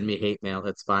 Everybody send me hate mail,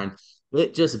 that's fine.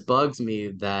 It just bugs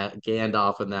me that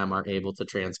Gandalf and them are able to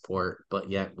transport,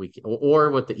 but yet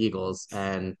or with the Eagles,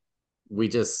 and we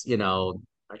just,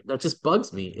 that just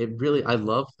bugs me. It really, I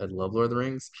love Lord of the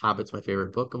Rings. Hobbit's my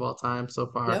favorite book of all time so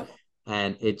far. Yep.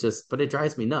 And but it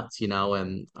drives me nuts,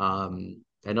 and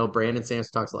I know Brandon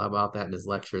Sanderson talks a lot about that in his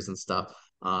lectures and stuff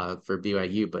for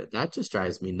BYU, but that just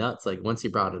drives me nuts. Like once he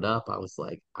brought it up, I was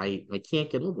like, I can't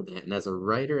get over that. And as a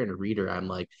writer and a reader, I'm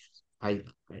like, I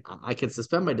I can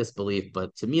suspend my disbelief,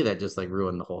 but to me that just like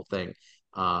ruined the whole thing.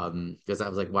 Because I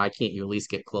was like, why can't you at least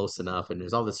get close enough? And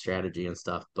there's all this strategy and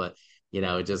stuff, but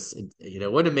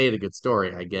it would have made a good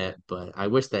story, I get, but I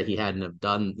wish that he hadn't have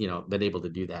done, been able to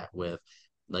do that with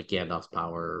like Gandalf's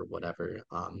power or whatever.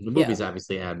 The Yeah. movies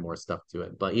obviously add more stuff to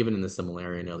it, but even in the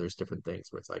similarity, there's different things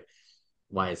where it's like,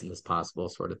 why isn't this possible,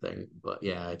 sort of thing. But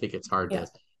yeah, I think it's hard Yeah.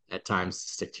 to at times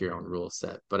stick to your own rule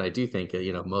set. But I do think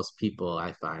that, most people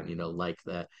I find, like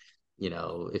that,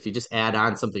 if you just add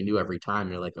on something new every time,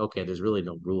 you're like, okay, there's really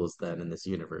no rules then in this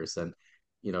universe. And,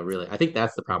 really, I think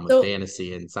that's the problem with So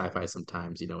fantasy and sci-fi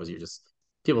sometimes, is you're just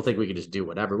people think we can just do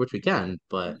whatever, which we can,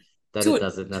 but that to it a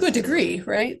doesn't to a necessarily. degree,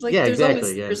 right? Like Yeah, there's exactly.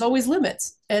 always Yeah. there's always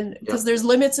limits, and because Yep. there's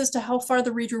limits as to how far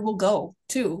the reader will go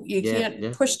too. You Yeah. can't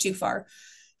Yeah. push too far.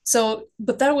 So,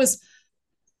 but that was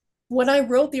when I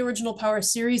wrote the original Power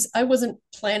series. I wasn't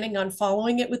planning on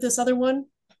following it with this other one.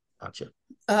 Gotcha.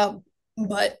 Um,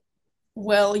 but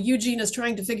well, Eugene is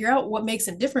trying to figure out what makes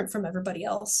him different from everybody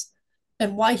else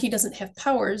and why he doesn't have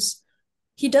powers.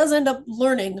 He does end up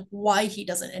learning why he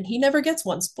doesn't, and he never gets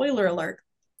one. Spoiler alert.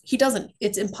 He doesn't.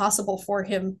 It's impossible for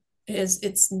him.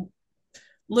 It's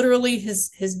literally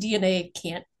his DNA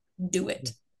can't do it.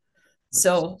 Interesting.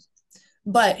 So,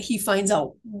 but he finds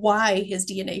out why his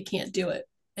DNA can't do it.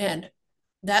 And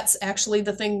that's actually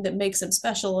the thing that makes him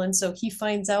special. And so he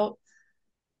finds out,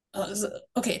 uh,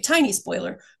 okay, tiny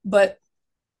spoiler, but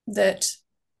that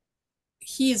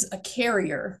he's a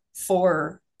carrier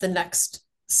for the next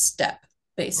step, Oh,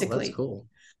 that's basically. cool.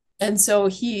 And so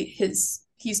he's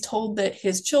told that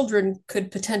his children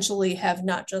could potentially have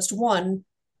not just one,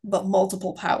 but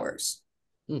multiple powers.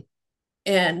 Hmm.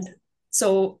 And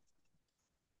so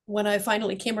when I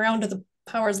finally came around to the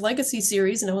Powers Legacy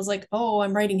series and I was like, oh,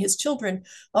 I'm writing his children.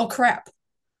 Oh crap.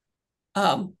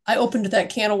 I opened that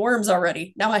can of worms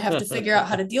already. Now I have to figure out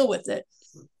how to deal with it.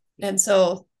 And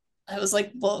so I was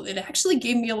like, well, it actually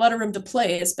gave me a lot of room to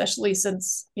play, especially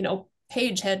since,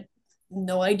 Paige had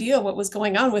no idea what was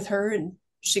going on with her and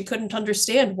she couldn't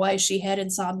understand why she had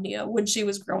insomnia when she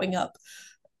was growing up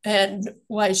and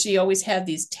why she always had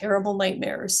these terrible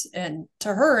nightmares. And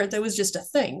to her, that was just a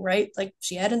thing, right? Like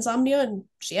she had insomnia and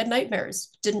she had nightmares,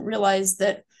 didn't realize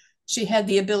that she had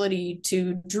the ability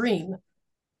to dream.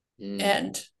 Mm.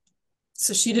 And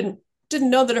so she didn't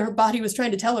know that her body was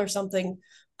trying to tell her something.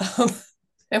 Um,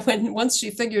 and once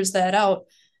she figures that out,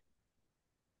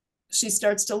 she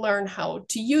starts to learn how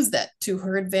to use that to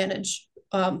her advantage.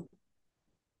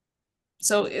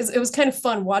 So it was kind of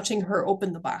fun watching her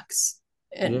open the box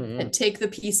Yeah, and yeah. and take the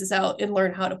pieces out and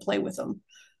learn how to play with them.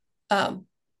 Um,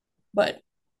 but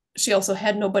she also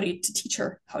had nobody to teach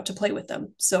her how to play with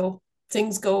them. So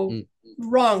things go Mm.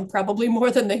 wrong probably more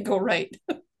than they go right.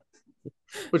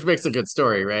 Which makes a good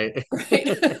story, right?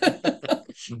 Right.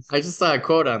 I just saw a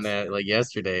quote on that like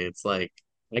yesterday. It's like,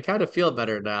 I kind of feel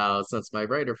better now since my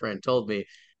writer friend told me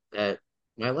that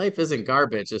my life isn't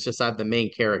garbage. It's just I'm the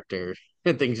main character.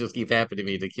 and things just keep happening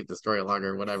to me to keep the story longer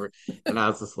or whatever. And I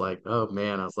was just like, oh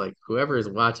man, I was like, whoever is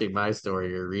watching my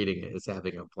story or reading it is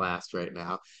having a blast right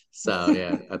now. So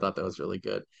yeah, I thought that was really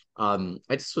good. I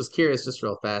just was curious, just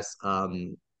real fast.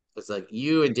 It's like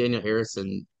you and Daniel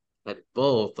Harrison had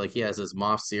both, like he has his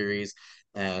Moth series,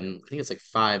 and I think it's like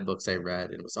 5 books I read,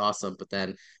 and it was awesome. But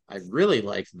then I really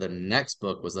liked the next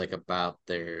book was like about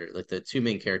their like the two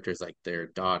main characters, like their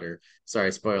daughter.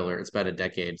 Sorry, spoiler, it's been a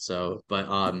decade. So, but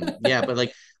yeah, but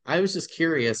like I was just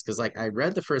curious because like I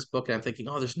read the first book and I'm thinking,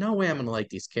 oh, there's no way I'm gonna like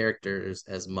these characters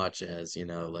as much as,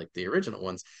 like the original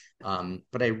ones.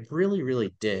 But I really,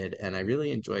 really did, and I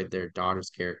really enjoyed their daughter's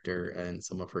character and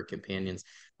some of her companions.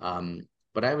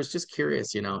 But I was just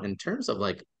curious, in terms of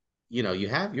like, you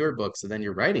have your books and then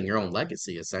you're writing your own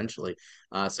legacy essentially.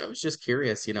 So I was just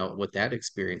curious, with that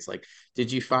experience, like,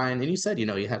 did you find, and you said,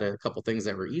 you had a couple things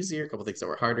that were easier, a couple things that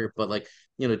were harder, but like,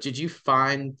 did you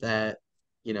find that,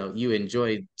 you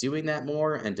enjoyed doing that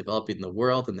more and developing the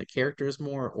world and the characters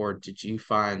more, or did you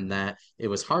find that it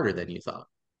was harder than you thought?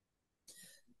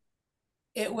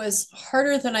 It was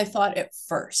harder than I thought at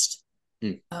first.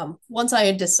 Mm, Once I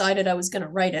had decided I was going to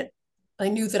write it, I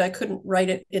knew that I couldn't write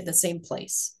it in the same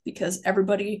place because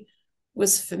everybody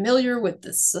was familiar with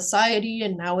this society,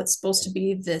 and now it's supposed to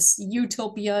be this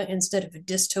utopia instead of a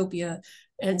dystopia.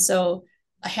 And so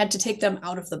I had to take them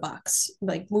out of the box,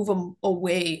 like move them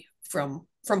away from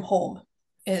home.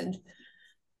 And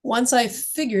once I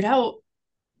figured out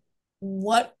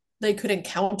what they could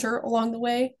encounter along the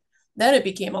way, then it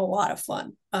became a lot of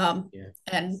fun. yeah.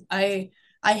 And I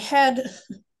had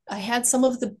I had some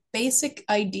of the basic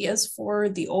ideas for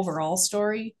the overall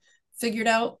story figured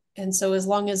out. And so as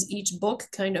long as each book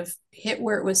kind of hit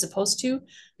where it was supposed to,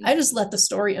 Mm, I just let the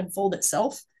story unfold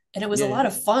itself. And it was a yeah. lot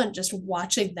of fun just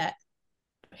watching that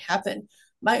happen.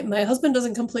 My husband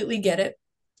doesn't completely get it.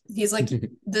 He's like,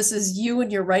 this is you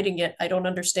and you're writing it. I don't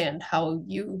understand how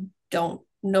you don't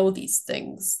know these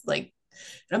things. Like,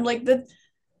 and I'm like, the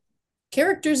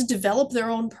characters develop their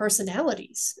own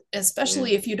personalities, Yeah.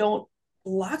 especially if you don't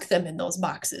lock them in those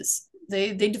boxes.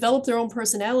 They develop their own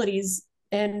personalities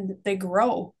and they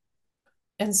grow.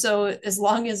 And so as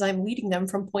long as I'm leading them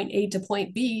from point A to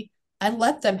point B, I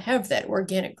let them have that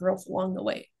organic growth along the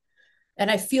way.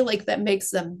 And I feel like that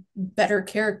makes them better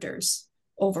characters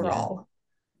Yeah. overall.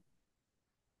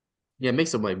 Yeah, it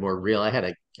makes them like more real. I had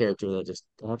a character that just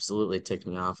absolutely ticked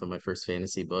me off in my first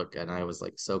fantasy book, and I was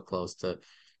like so close to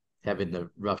having the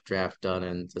rough draft done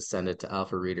and to send it to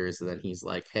alpha readers. And then he's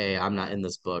like, "Hey, I'm not in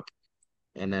this book."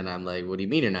 And then I'm like, "What do you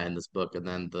mean you're not in this book?" And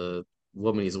then the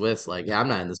woman he's with's like, "Yeah, I'm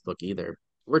not in this book either.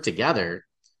 We're together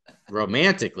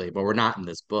romantically, but we're not in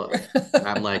this book." And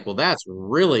I'm like, "Well, that's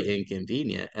really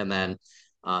inconvenient." And then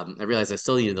I realized I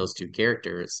still needed those two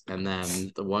characters. And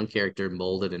then the one character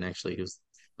molded and actually he was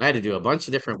I had to do a bunch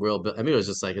of different world. I mean, it was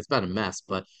just like it's been a mess.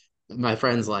 But my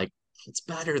friend's like, "It's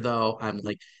better though." I'm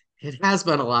like, "It has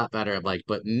been a lot better." I'm like,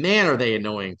 "But man, are they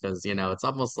annoying?" Because it's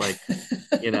almost like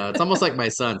it's almost like my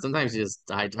son. Sometimes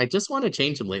I just want to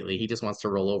change him lately. He just wants to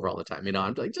roll over all the time.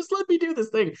 I'm like, just let me do this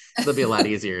thing. It'll be a lot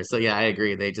easier. So yeah, I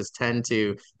agree. They just tend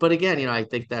to, but again, I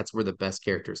think that's where the best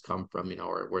characters come from,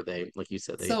 or where they, like you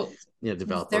said, they, So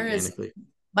develop there is organically.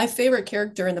 my favorite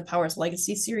character in the Powers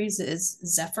Legacy series is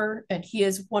Zephyr, and he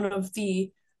is one of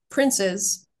the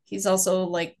princes. He's also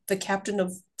like the captain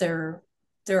of their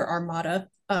armada.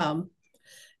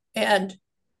 And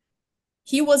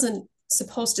he wasn't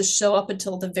supposed to show up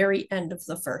until the very end of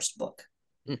the first book.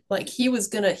 Mm, Like he was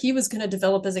gonna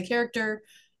develop as a character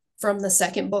from the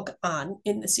second book on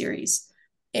in the series.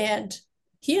 And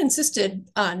he insisted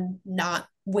on not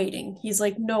waiting. He's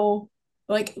like, no,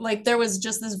 like there was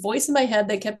just this voice in my head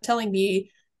that kept telling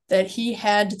me that he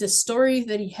had the story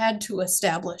that he had to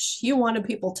establish. He wanted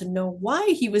people to know why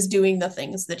he was doing the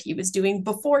things that he was doing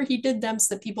before he did them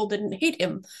so that people didn't hate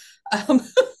him. Um,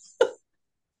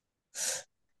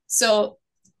 so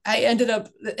I ended up,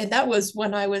 and that was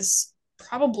when I was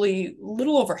probably a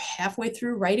little over halfway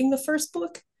through writing the first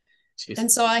book. jeez.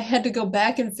 And so I had to go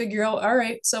back and figure out, all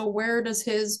right, so where does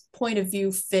his point of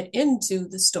view fit into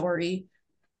the story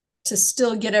to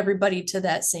still get everybody to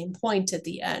that same point at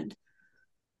the end?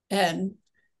 And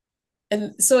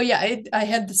so yeah, I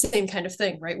had the same kind of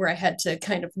thing, right? Where I had to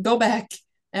kind of go back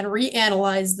and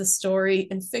reanalyze the story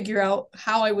and figure out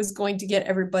how I was going to get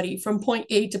everybody from point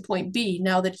A to point B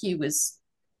now that he was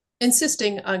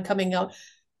insisting on coming out.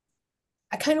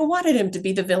 I kind of wanted him to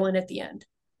be the villain at the end,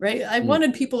 right? I Mm,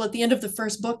 wanted people at the end of the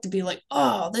first book to be like,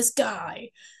 oh, this guy.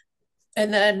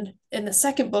 And then in the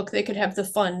second book, they could have the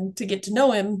fun to get to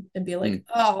know him and be like, mm,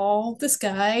 oh, this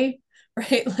guy,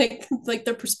 right? Like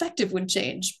their perspective would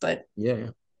change. But yeah, yeah.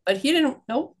 but he didn't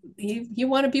know. He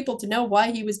wanted people to know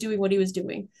why he was doing what he was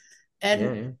doing, Yeah, and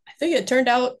yeah. I think it turned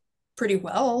out pretty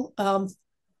well.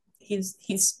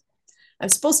 He's I'm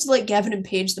supposed to like Gavin and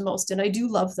Paige the most, and I do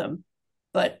love them,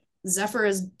 but Zephyr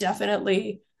is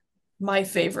definitely my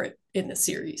favorite in the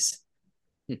series.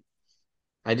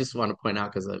 I just want to point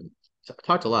out because I've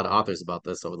talked to a lot of authors about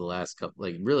this over the last couple,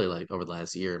 like really like over the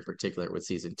last year in particular with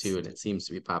season two, and it seems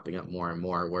to be popping up more and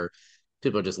more where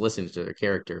people are just listening to their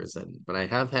characters. And but I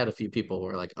have had a few people who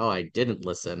are like, oh, I didn't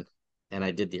listen, and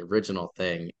I did the original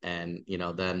thing, and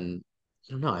then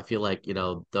I don't know. I feel like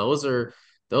those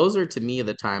are to me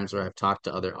the times where I've talked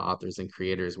to other authors and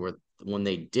creators where when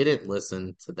they didn't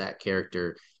listen to that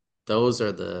character, those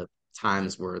are the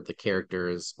times where the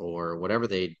characters or whatever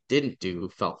they didn't do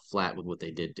felt flat with what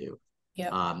they did do. Yep.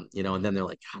 And then they're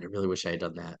like, God, I really wish I had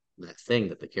done that thing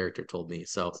that the character told me.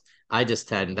 So I just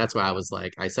had, that's why I was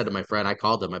like, I said to my friend, I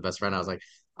called him my best friend. I was like,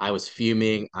 I was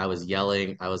fuming, I was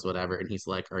yelling, I was whatever. And he's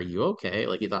like, are you okay?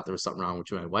 Like he thought there was something wrong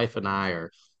with my wife and I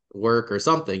or work or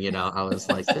something,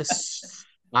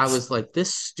 I was like,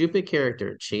 this stupid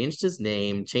character changed his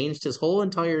name, changed his whole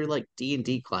entire like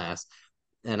D&D class,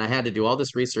 and I had to do all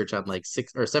this research on like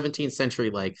 17th century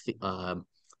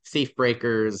thief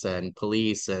breakers and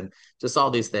police and just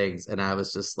all these things. And I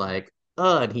was just like,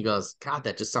 and he goes, God,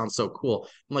 that just sounds so cool.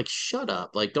 I'm like, shut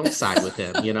up, like don't side with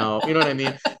him, you know what I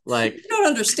mean? Like You don't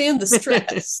understand the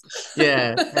stress.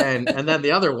 yeah, and then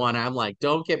the other one, I'm like,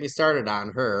 don't get me started on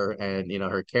her. And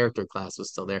her character class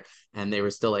was still there, and they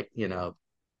were still like,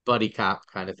 buddy cop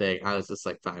kind of thing. I was just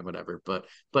like, fine, whatever. But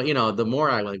the more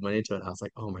I like went into it, I was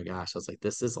like, oh my gosh, I was like,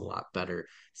 this is a lot better.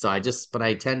 So but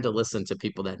I tend to listen to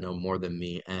people that know more than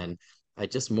me, and I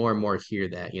just more and more hear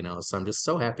that. So I'm just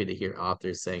so happy to hear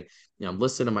authors saying, I'm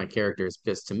listening to my characters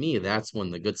because to me, that's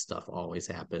when the good stuff always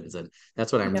happens. And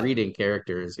that's when I'm Yep. reading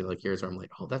characters, like yours, where I'm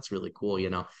like, oh, that's really cool.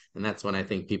 And that's when I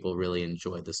think people really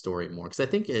enjoy the story more. Because I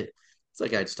think it's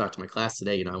like I just talked to my class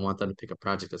today, I want them to pick a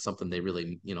project of something they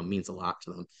really, means a lot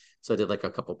to them. So I did like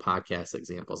a couple podcast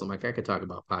examples. I'm like, I could talk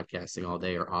about podcasting all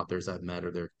day or authors I've met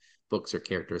or their books or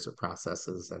characters or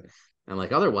processes. And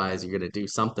like, otherwise you're going to do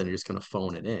something, you're just going to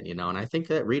phone it in. And I think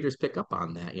that readers pick up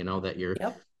on that, that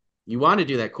Yep. you want to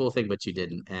do that cool thing, but you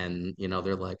didn't. And,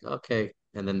 they're like, okay.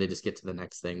 And then they just get to the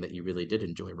next thing that you really did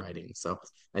enjoy writing. So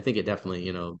I think it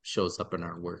definitely, shows up in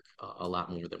our work a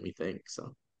lot more than we think.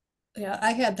 So, Yeah,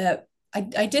 I had that.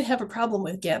 I did have a problem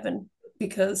with Gavin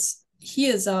because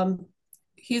he's neurodivergent.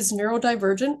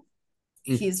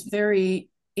 mm, He's very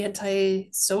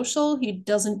antisocial. He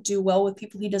doesn't do well with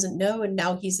people he doesn't know, and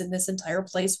now he's in this entire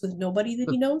place with nobody that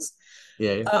he knows.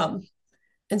 yeah, yeah. Um,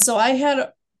 and so I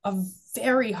had a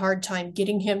very hard time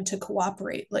getting him to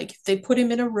cooperate. Like if they put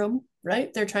him in a room,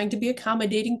 right? They're trying to be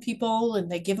accommodating people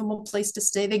and they give him a place to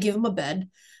stay, they give him a bed,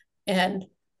 and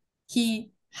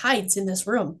he hides in this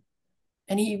room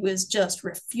and he was just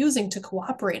refusing to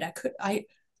cooperate.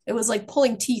 It was like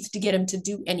pulling teeth to get him to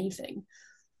do anything.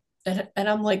 And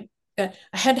I'm like, I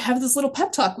had to have this little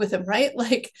pep talk with him, right?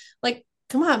 Like,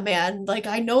 come on, man. Like,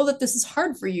 I know that this is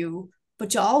hard for you,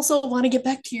 but you also want to get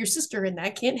back to your sister, and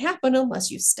that can't happen unless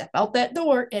you step out that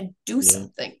door and do Yeah.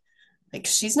 something. Like,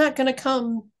 she's not going to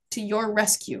come to your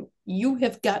rescue. You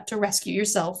have got to rescue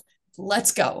yourself.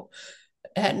 Let's go.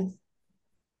 And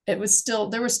there were still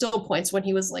points when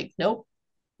he was like, nope,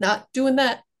 not doing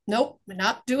that. Nope,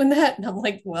 not doing that. And I'm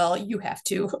like, well, you have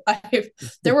to.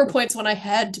 There were points when I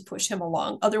had to push him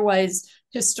along. Otherwise,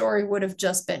 his story would have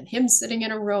just been him sitting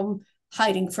in a room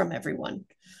hiding from everyone.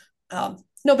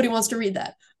 Nobody wants to read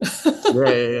that. Yeah,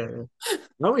 yeah, yeah. Yeah.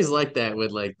 I always like that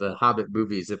with like the Hobbit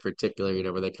movies in particular,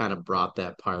 where they kind of brought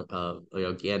that part of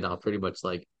Gandalf pretty much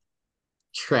like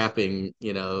trapping,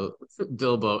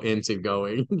 Bilbo into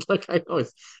going. Like I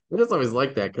just always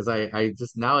like that because I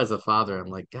just now as a father, I'm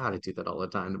like, God, I do that all the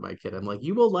time to my kid. I'm like,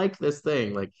 you will like this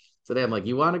thing. Like today, I'm like,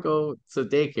 you want to go to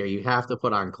daycare, you have to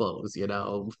put on clothes, like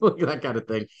that kind of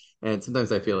thing. And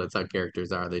sometimes I feel that's how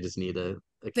characters are. They just need a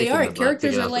They kick in are the butt to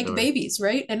characters get are out the like door. babies,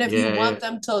 right? And if you Yeah, want yeah,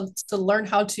 them to learn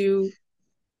how to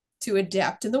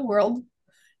adapt in the world,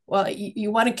 well,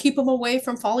 you want to keep them away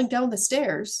from falling down the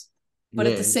stairs, but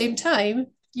at the yeah. same time,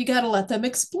 you got to let them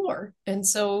explore. And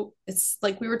so it's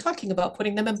like we were talking about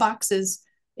putting them in boxes,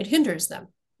 it hinders them.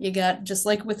 You got just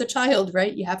like with a child,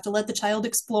 right? You have to let the child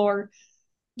explore.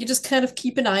 You just kind of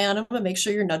keep an eye on them and make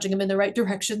sure you're nudging them in the right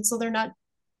direction so they're not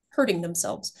hurting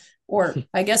themselves. Or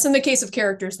I guess in the case of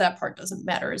characters, that part doesn't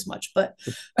matter as much, but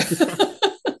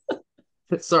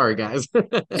Sorry, guys.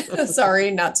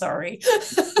 sorry, not sorry.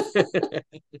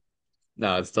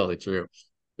 No, it's totally true.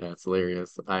 Yeah, it's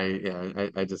hilarious.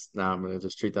 I just now I'm gonna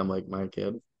just treat them like my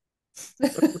kid.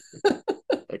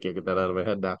 can't get that out of my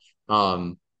head now.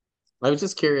 Um, I was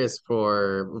just curious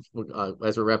for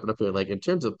as we're wrapping up here, like in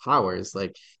terms of powers,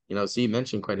 like so you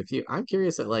mentioned quite a few. I'm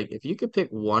curious that like if you could pick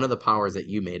one of the powers that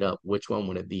you made up, which one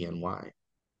would it be and why?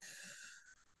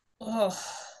 Oh,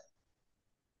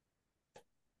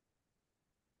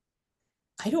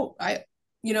 I don't, I,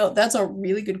 that's a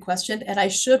really good question. And I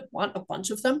should want a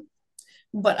bunch of them,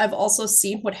 but I've also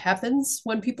seen what happens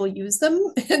when people use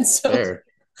them. And so Fair.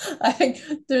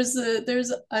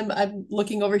 I'm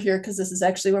looking over here because this is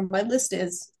actually where my list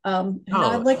is. And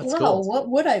I'm Oh, like, that's wow, cool. what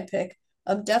would I pick?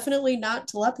 Definitely not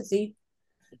telepathy.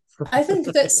 I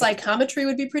think that psychometry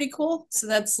would be pretty cool. So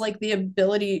that's like the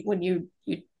ability when you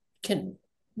can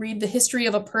read the history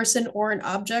of a person or an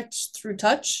object through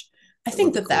touch. I That think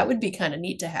would be that that cool. would be kind of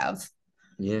neat to have.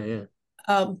 Yeah, yeah.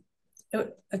 Um,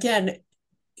 Again,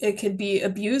 it could be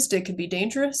abused, it could be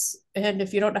dangerous, and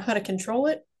if you don't know how to control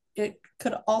it, it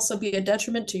could also be a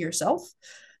detriment to yourself.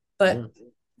 But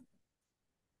Yeah.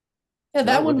 yeah,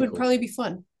 No, that it would one be would cool. probably be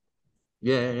fun.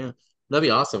 Yeah, yeah, yeah. That'd be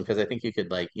awesome because I think you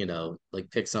could like, like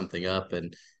pick something up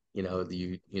and they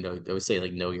always say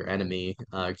like know your enemy,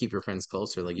 keep your friends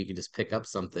closer. Like you could just pick up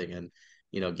something and,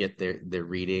 get their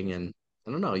reading and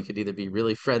I don't know, you could either be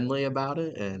really friendly about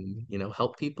it and,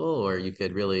 help people, or you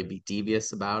could really be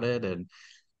devious about it and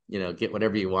get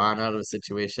whatever you want out of a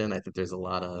situation. I think there's a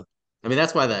lot of, I mean,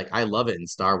 that's why like I love it in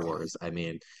Star Wars. I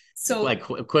mean, So like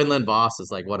Quinlan Voss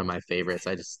is like one of my favorites.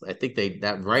 I think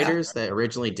that yeah, writers that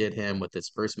originally did him with his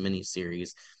first mini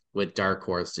series with Dark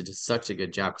Horse did just such a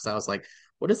good job because I was like,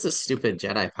 what is this stupid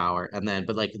Jedi power? And then,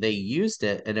 but like they used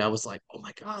it, and I was like, oh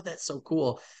my God, that's so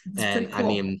cool. it's pretty And I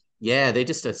cool. mean, yeah, they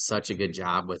just did such a good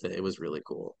job with it. It was really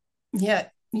cool. Yeah,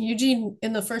 Eugene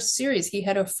in the first series, he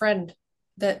had a friend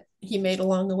that he made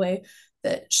along the way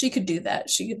that she could do that.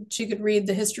 She could read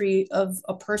the history of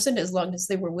a person as long as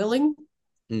they were willing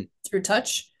Mm, through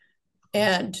touch. awesome.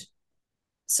 And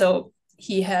so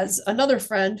he has another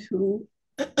friend who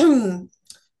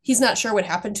he's not sure what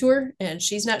happened to her, and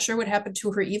she's not sure what happened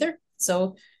to her either.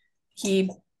 So he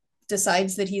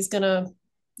decides that he's gonna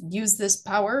use this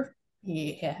power.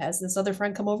 He has this other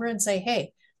friend come over and say,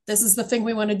 "Hey, this is the thing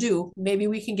we want to do. Maybe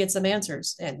we can get some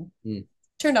answers." And Mm.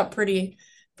 turned out pretty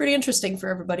interesting for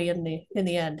everybody in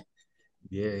the end.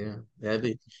 Yeah, yeah. That'd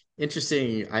be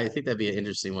interesting. I think that'd be an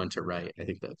interesting one to write. I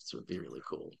think that would be really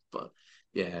cool. But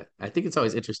yeah, I think it's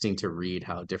always interesting to read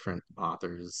how different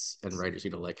authors and writers,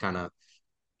 like kind of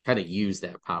use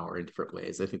that power in different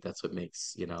ways. I think that's what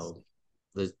makes,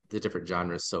 the different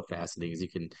genres so fascinating is you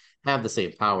can have the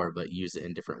same power but use it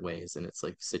in different ways and it's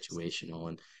like situational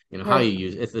and how you Right.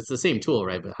 use it's the same tool,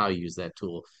 right? But how you use that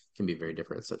tool can be very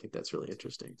different. So I think that's really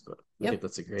interesting. But I think Yep.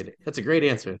 that's a great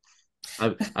answer.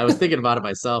 I was thinking about it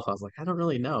myself. I was like, I don't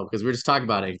really know because we were just talking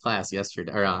about it in class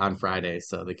yesterday or on Friday.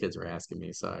 So the kids were asking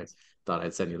me, so I thought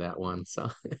I'd send you that one. So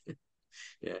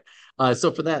yeah.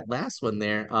 So for that last one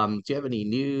there, do you have any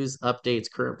news,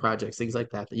 updates, current projects, things like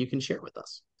that that you can share with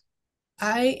us?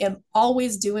 I am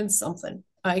always doing something.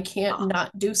 I can't Ah,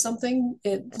 not do something.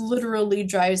 It literally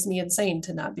drives me insane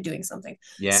to not be doing something.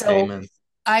 yeah, So amen.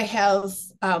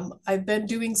 I've been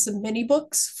doing some mini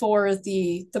books for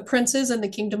the princes and the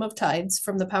Kingdom of Tides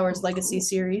from the Powers Oh, Legacy cool.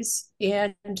 series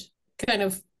and kind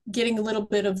of getting a little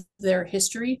bit of their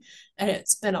history, and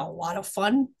it's been a lot of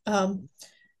fun.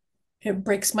 It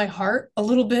breaks my heart a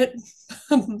little bit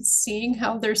seeing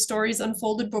how their stories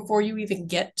unfolded before you even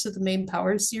get to the main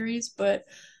Powers series, but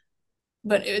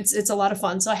it's a lot of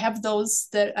fun. So I have those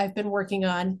that I've been working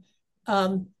on,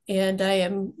 and I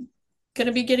am going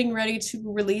to be getting ready to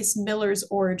release Miller's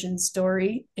origin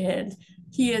story, and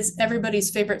he is everybody's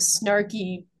favorite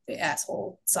snarky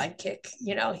asshole sidekick.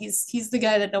 He's the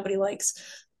guy that nobody likes,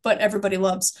 but everybody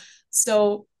loves.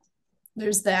 So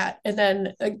there's that, and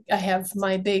then I have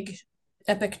my big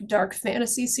epic dark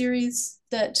fantasy series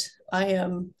that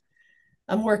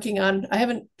I'm working on. I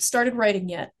haven't started writing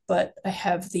yet, but I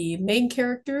have the main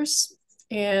characters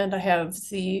and I have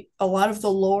the a lot of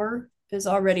the lore is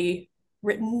already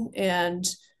written, and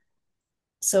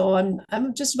so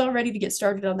I'm just about ready to get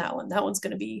started on that one. That one's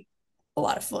going to be a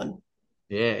lot of fun.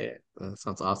 Yeah, yeah, that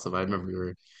sounds awesome. I remember you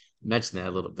were mentioning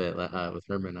that a little bit with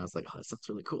Herman. I was like, oh, that sounds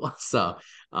really cool. So,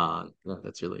 no,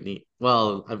 that's really neat.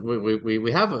 Well,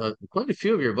 we have quite a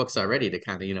few of your books already to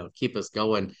kind of keep us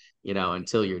going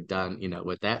until you're done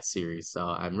with that series. So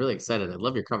I'm really excited. I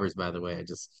love your covers, by the way.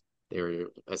 They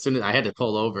were as soon as I had to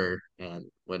pull over and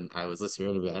when I was listening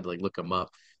to the interview, I had to like look them up.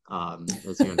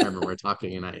 As you and Herman were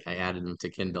talking, and I added them to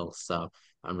Kindle. So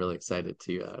I'm really excited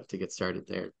to get started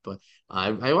there. But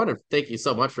I want to thank you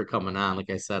so much for coming on. Like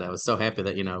I said, I was so happy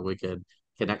that we could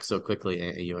connect so quickly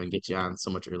and and get you on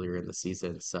so much earlier in the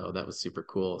season. So that was super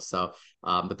cool. So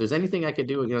but there's anything I could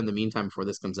do, in the meantime before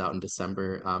this comes out in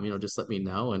December, just let me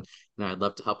know, and I'd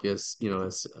love to help you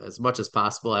as much as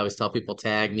possible. I always tell people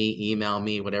tag me, email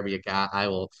me, whatever you got. I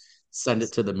will send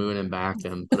it to the moon and back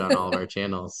and put on all of our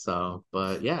channels. So,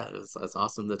 but yeah, it's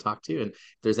awesome to talk to you. And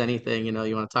if there's anything, you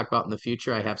want to talk about in the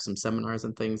future, I have some seminars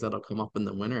and things that'll come up in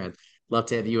the winter. I'd love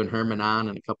to have you and Herman on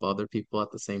and a couple other people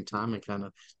at the same time and kind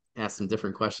of ask some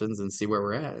different questions and see where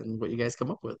we're at and what you guys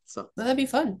come up with. So, That'd be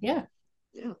fun. Yeah.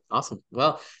 yeah, awesome.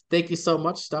 Well, thank you so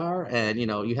much, Star. And,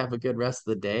 you have a good rest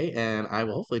of the day. And I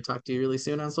will hopefully talk to you really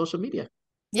soon on social media.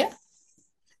 Yeah.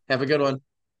 Have a good one.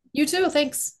 You too.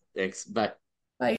 Thanks. Thanks. Bye.